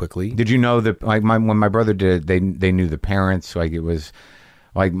very quickly. Did you know that, like, when my brother did it, they knew the parents? Like, it was,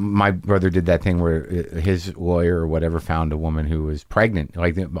 like, my brother did that thing where his lawyer or whatever found a woman who was pregnant.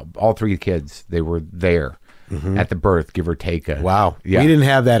 Like, all 3 kids, they were there at the birth, give or take. Wow. Yeah. We didn't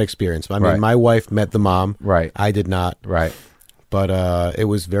have that experience. I mean, my wife met the mom. Right. I did not. Right. But it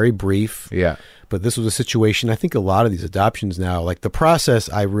was very brief. Yeah. But this was a situation, I think a lot of these adoptions now, like the process,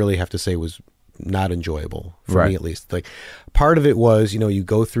 I really have to say was not enjoyable for me, at least. Like part of it was, you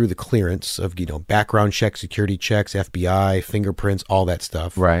go through the clearance of, background checks, security checks, FBI, fingerprints, all that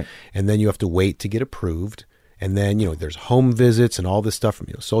stuff. Right. And then you have to wait to get approved. And then, there's home visits and all this stuff from,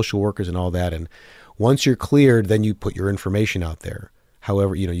 social workers and all that. And once you're cleared, then you put your information out there.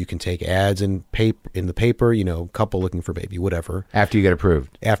 However, you can take ads in the paper, couple looking for baby, whatever. After you get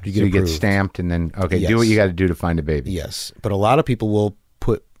approved. After you get approved. You get stamped and then, do what you got to do to find a baby. Yes. But a lot of people will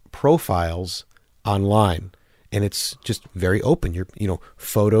put profiles online, and it's just very open.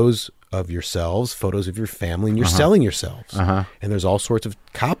 Photos of yourselves, photos of your family, and you're selling yourselves. And there's all sorts of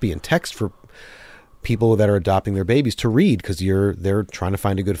copy and text for people that are adopting their babies to read because they're trying to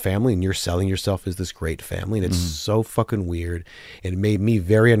find a good family and you're selling yourself as this great family. And it's so fucking weird. And it made me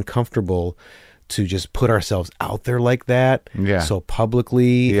very uncomfortable to just put ourselves out there like that so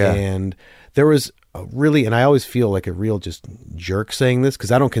publicly. And there was and I always feel like a real just jerk saying this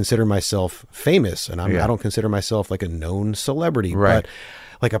because I don't consider myself famous and I don't consider myself like a known celebrity. But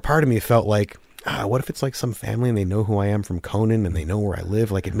like a part of me felt like, what if it's like some family and they know who I am from Conan and they know where I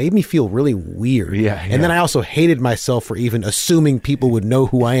live? Like it made me feel really weird. And then I also hated myself for even assuming people would know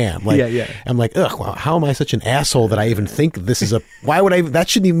who I am. Like, I'm like, ugh, well, how am I such an asshole that I even think this is why would I, that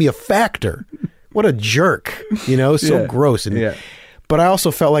shouldn't even be a factor. What a jerk, so gross. And, but I also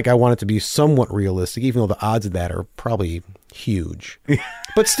felt like I wanted to be somewhat realistic, even though the odds of that are probably huge.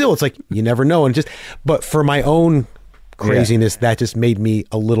 But still, it's like, you never know. But for my own craziness, that just made me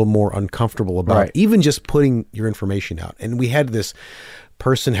a little more uncomfortable about even just putting your information out. And we had this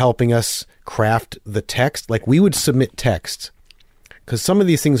person helping us craft the text. Like we would submit text because some of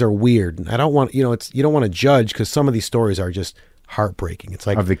these things are weird. And I don't want, you don't want to judge because some of these stories are just heartbreaking. It's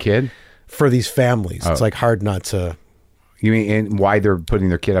like of the kid for these families. It's like hard not to. You mean and why they're putting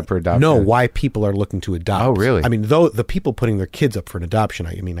their kid up for adoption? No, why people are looking to adopt. Oh, really? I mean, though the people putting their kids up for an adoption,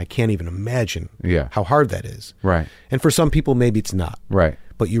 I can't even imagine how hard that is. Right. And for some people, maybe it's not. Right.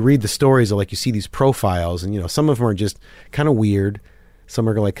 But you read the stories, like you see these profiles, and some of them are just kind of weird. Some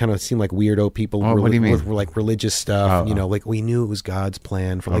are like kind of seem like weirdo people. What do you mean? With like religious stuff. Like we knew it was God's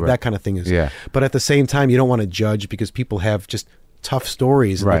plan for like that kind of thing. But at the same time, you don't want to judge because people have just tough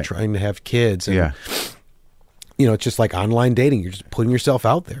stories and they're trying to have kids. And, it's just like online dating. You're just putting yourself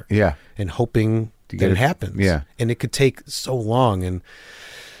out there. And hoping that it happens. And it could take so long.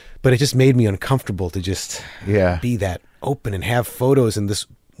 But it just made me uncomfortable to just be that open and have photos. And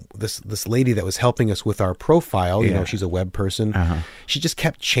this lady that was helping us with our profile, she's a web person. She just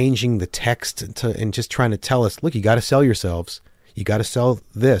kept changing the text and just trying to tell us, look, you got to sell yourselves. You got to sell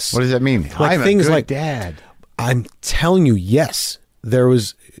this. What does that mean? Like I'm things a good like dad. I'm telling you, yes,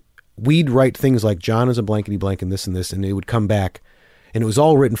 we'd write things like John is a blankety blank and this, and it would come back. And it was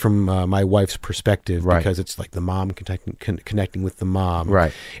all written from my wife's perspective because it's like the mom connecting with the mom.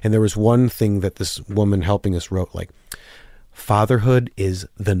 Right. And there was one thing that this woman helping us wrote, like, fatherhood is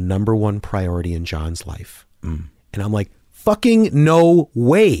the number one priority in John's life. And I'm like, fucking no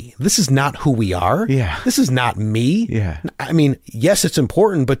way. This is not who we are. This is not me. I mean, yes, it's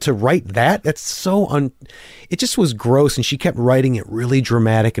important, but to write that's so it just was gross. And she kept writing it really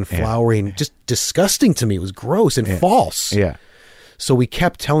dramatic and flowery and just disgusting to me. It was gross and false. So we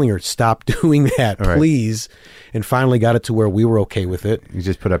kept telling her, stop doing that, please. And finally got it to where we were okay with it. You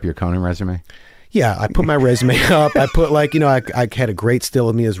just put up your Conan resume? Yeah, I put my resume up. I put I had a great still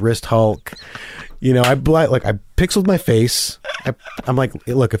of me as Wrist Hulk. I pixeled my face. I'm like,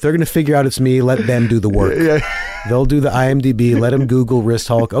 look, if they're going to figure out it's me, let them do the work. They'll do the IMDb. Let them Google Wrist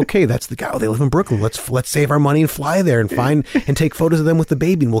Hulk. Okay, that's the guy. Oh, they live in Brooklyn. Let's save our money and fly there and find and take photos of them with the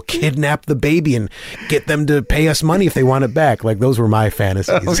baby, and we'll kidnap the baby and get them to pay us money if they want it back. Like those were my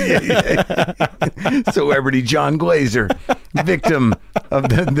fantasies. Celebrity Jon Glaser, victim of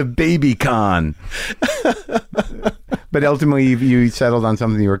the baby con. But ultimately, you settled on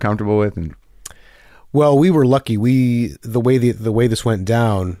something you were comfortable with, and. Well, we were lucky. The way this went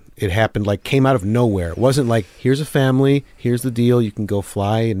down, it happened came out of nowhere. It wasn't like, here's a family, here's the deal, you can go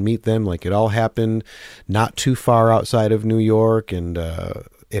fly and meet them. Like it all happened not too far outside of New York, and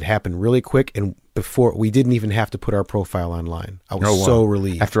it happened really quick. And before we didn't even have to put our profile online. I was so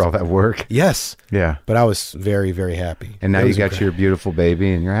relieved after all that work. Yes, but I was very, very happy. And now you got your beautiful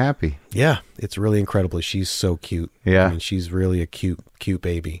baby, and you're happy. Yeah, it's really incredible. She's so cute. I mean, she's really a cute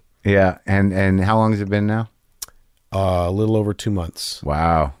baby. Yeah, and how long has it been now? A little over 2 months.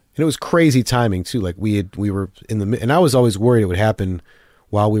 Wow. And it was crazy timing too. Like we were and I was always worried it would happen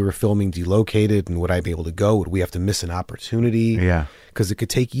while we were filming Delocated, and would I be able to go? Would we have to miss an opportunity? Yeah. Because it could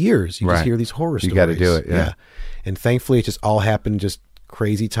take years. You just hear these horror stories. You got to do it. Yeah. And thankfully it just all happened just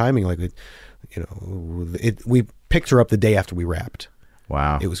crazy timing. Like we picked her up the day after we wrapped.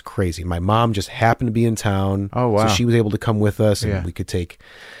 Wow. It was crazy. My mom just happened to be in town. Oh, wow. So she was able to come with us, and we could take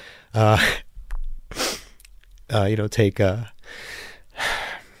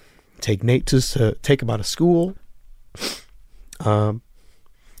take Nate to take him out of school, and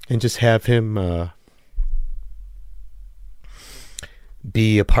just have him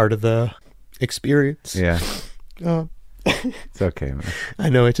be a part of the experience. Yeah. It's okay, man. I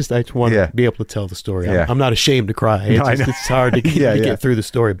know. I just want to be able to tell the story. Yeah. I'm not ashamed to cry. It's hard to get through the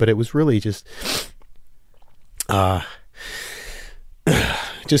story, but it was really just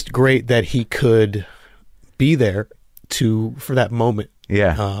just great that he could be there for that moment.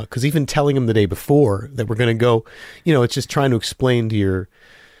 Yeah. Because even telling him the day before that we're going to go, it's just trying to explain to your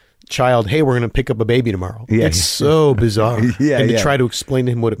child, hey, we're going to pick up a baby tomorrow. Yeah. It's so bizarre. And to Yeah. try to explain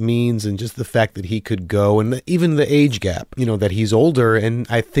to him what it means, and just the fact that he could go, and even the age gap, that he's older, and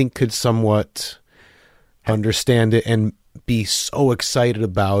I think could somewhat understand it and be so excited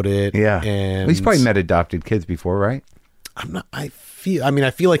about it. Yeah. And He's probably met adopted kids before, right? I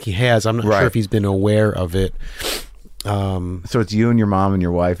feel like he has. I'm not Right. sure if he's been aware of it. So it's you and your mom and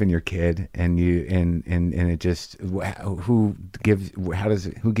your wife and your kid, and you and it just who gives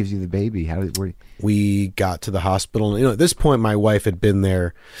you the baby? We got to the hospital. At this point, my wife had been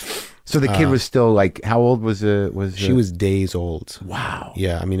there. So the kid was still like, how old was She was days old. Wow.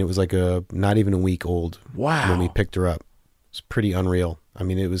 Yeah, I mean, it was like not even a week old. Wow. When we picked her up. It's pretty unreal. I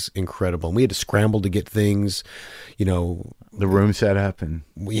mean, it was incredible. And we had to scramble to get things, the room set up, and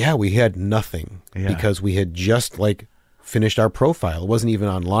we had nothing because we had just finished our profile. It wasn't even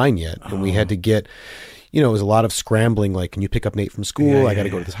online yet. And we had to get, it was a lot of scrambling. Like, can you pick up Nate from school? I got to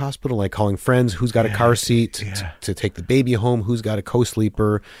go to this hospital. Like calling friends, who's got a car seat to take the baby home, who's got a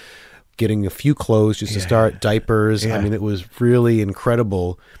co-sleeper, getting a few clothes just to start, diapers. I mean, it was really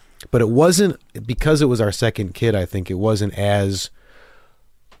incredible. But it wasn't, because it was our second kid, I think it wasn't as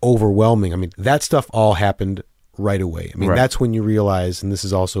overwhelming. I mean, that stuff all happened right away. I mean, that's when you realize, and this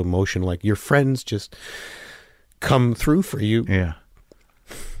is also emotional, like your friends just come through for you. Yeah.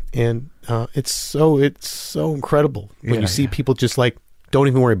 And it's so incredible when you see people just like, don't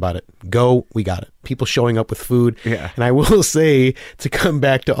even worry about it. Go, we got it. People showing up with food. Yeah. And I will say, to come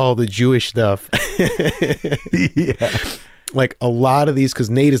back to all the Jewish stuff. Yeah. Like a lot of these, because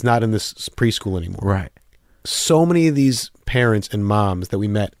Nate is not in this preschool anymore. Right. So many of these parents and moms that we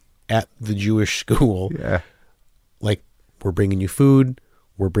met at the Jewish school, like, we're bringing you food,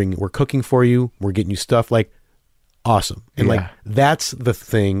 we're cooking for you, we're getting you stuff, like, awesome. And like, that's the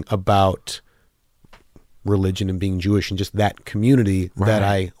thing about religion and being Jewish and just that community that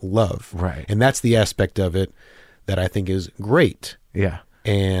I love. Right. And that's the aspect of it that I think is great. Yeah.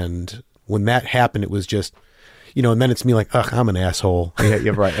 And when that happened, it was just, and then it's me like, ugh, I'm an asshole. Yeah,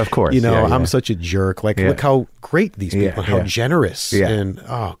 you're right. Of course. I'm such a jerk. Like, look how great these people, how generous. Yeah. And,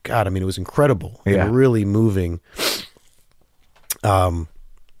 oh God, I mean, it was incredible. Yeah. And really moving. But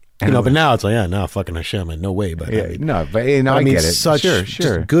now it's like, no, fucking Hashem, no way. But I mean, I mean, get it. such Sure.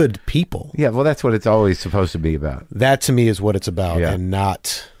 just good people. Yeah, well, that's what it's always supposed to be about. That to me is what it's about, Yeah. and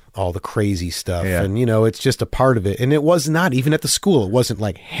not all the crazy stuff. Yeah. And, it's just a part of it. And it was not, even at the school, it wasn't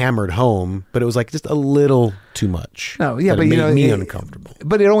like hammered home, but it was like just a little too much. No, yeah, that but it made me it, uncomfortable.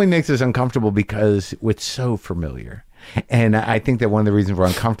 But it only makes us uncomfortable because it's so familiar. And I think that one of the reasons we're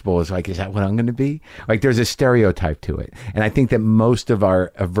uncomfortable is like, is that what I'm going to be? Like, there's a stereotype to it. And I think that most of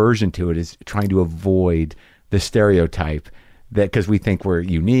our aversion to it is trying to avoid the stereotype, that because we think we're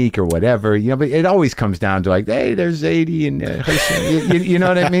unique or whatever, but it always comes down to like, hey, there's Zadie and you know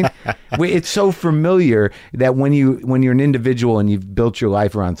what I mean? It's so familiar that when you're an individual and you've built your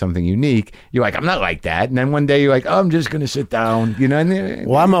life around something unique, you're like, I'm not like that. And then one day you're like, oh, I'm just going to sit down,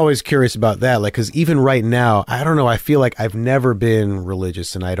 Well, I'm always curious about that. Like, cause even right now, I don't know, I feel like I've never been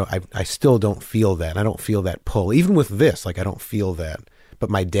religious, and I still don't feel that. I don't feel that pull. Even with this, like, I don't feel that. But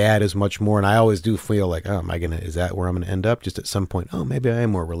my dad is much more, and I always do feel like, oh, is that where I'm going to end up? Just at some point, oh, maybe I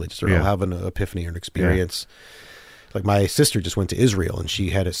am more religious, or I'll have an epiphany or an experience. Yeah. Like, my sister just went to Israel, and she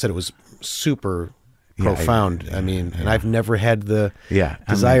said it was super profound. I mean, and I've never had the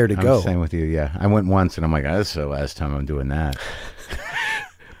desire to go. I'm the same with you, yeah. I went once, and I'm like, this is the last time I'm doing that.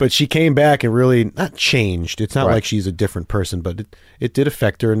 But she came back and really not changed. It's not like she's a different person, but it did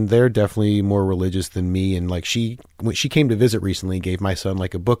affect her, and they're definitely more religious than me. And like, when she came to visit recently, gave my son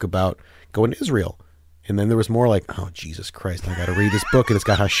like a book about going to Israel. And then there was more like, oh, Jesus Christ, I got to read this book, and it's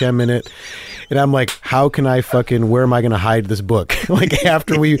got Hashem in it. And I'm like, where am I going to hide this book? Like,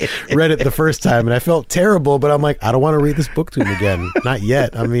 after we read it the first time, and I felt terrible, but I'm like, I don't want to read this book to him again. Not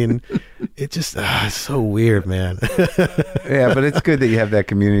yet. I mean, it just, it's so weird, man. Yeah, but it's good that you have that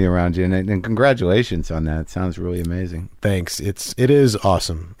community around you, and congratulations on that. It sounds really amazing. Thanks. It is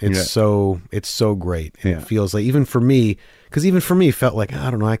awesome. It's so great. And it feels like, even for me, because even for me, it felt like,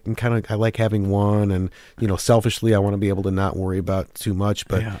 I don't know, I like having one, and, selfishly, I want to be able to not worry about too much.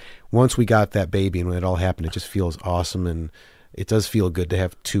 But once we got that baby and when it all happened, it just feels awesome. And it does feel good to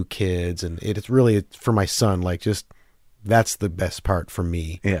have two kids. And it's really, for my son, like, just, that's the best part for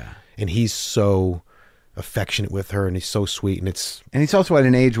me. Yeah. And he's so affectionate with her, and he's so sweet. And he's also at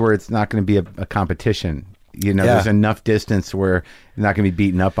an age where it's not going to be a competition. You know, Yeah. there's enough distance where you're not going to be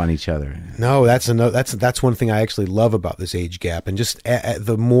beating up on each other. No, that's one thing I actually love about this age gap. And just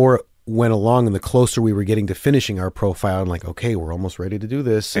the more went along and the closer we were getting to finishing our profile, and like, okay, we're almost ready to do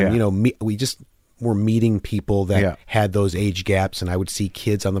this. And, Yeah. you know, we just were meeting people that Yeah. had those age gaps. And I would see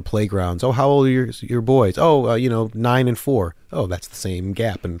kids on the playgrounds. Oh, how old are your boys? Oh, 9 and 4. Oh, that's the same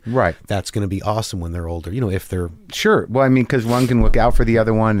gap. And Right. that's going to be awesome when they're older, if they're. Sure. Well, I mean, because one can look out for the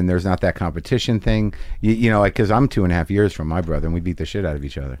other one, and there's not that competition thing. You know, like, because I'm 2.5 years from my brother, and we beat the shit out of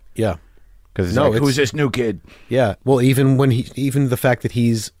each other. Yeah. Because No, who's it's- this new kid? Yeah. Well, even the fact that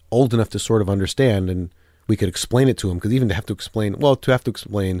he's old enough to sort of understand, and we could explain it to him, because even to have to explain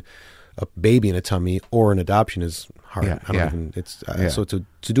a baby in a tummy or an adoption is hard. Yeah, I don't yeah. even. It's Yeah. so to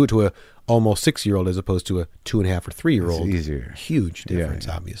do it to a almost 6-year-old as opposed to a 2.5 or 3-year-old. It's easier. Huge Yeah, difference,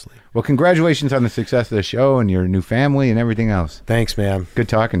 yeah. obviously. Well, congratulations on the success of the show and your new family and everything else. Thanks, man. Good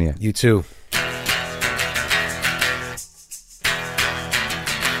talking to you. You too.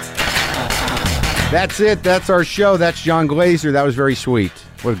 That's it. That's our show. That's Jon Glaser. That was very sweet.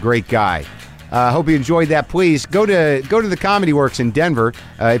 What a great guy. Hope you enjoyed that. Please go to the Comedy Works in Denver.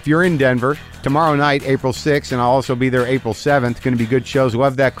 If you're in Denver, tomorrow night, April 6th, and I'll also be there April 7th. Going to be good shows.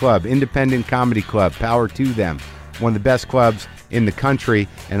 Love that club. Independent Comedy Club. Power to them. One of the best clubs in the country,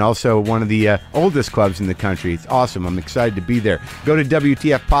 and also one of the oldest clubs in the country. It's awesome. I'm excited to be there. Go to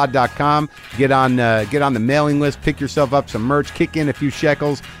WTFpod.com. Get on the mailing list. Pick yourself up some merch. Kick in a few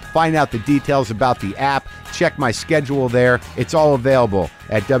shekels. Find out the details about the app. Check my schedule there. It's all available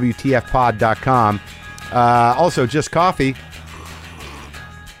at WTFpod.com. Also, Just Coffee.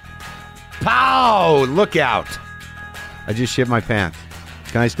 Pow! Look out. I just shit my pants.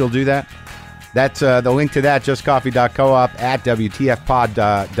 Can I still do that? That's the link to that, justcoffee.coop at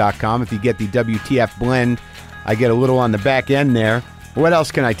WTFpod.com. If you get the WTF blend, I get a little on the back end there. What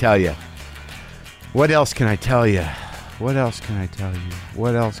else can I tell you? What else can I tell you? What else can I tell you?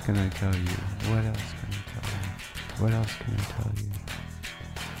 What else can I tell you? What else can I tell you? What else can I tell you?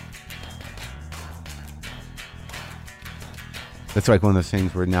 That's like one of those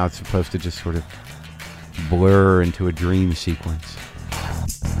things where now it's supposed to just sort of blur into a dream sequence.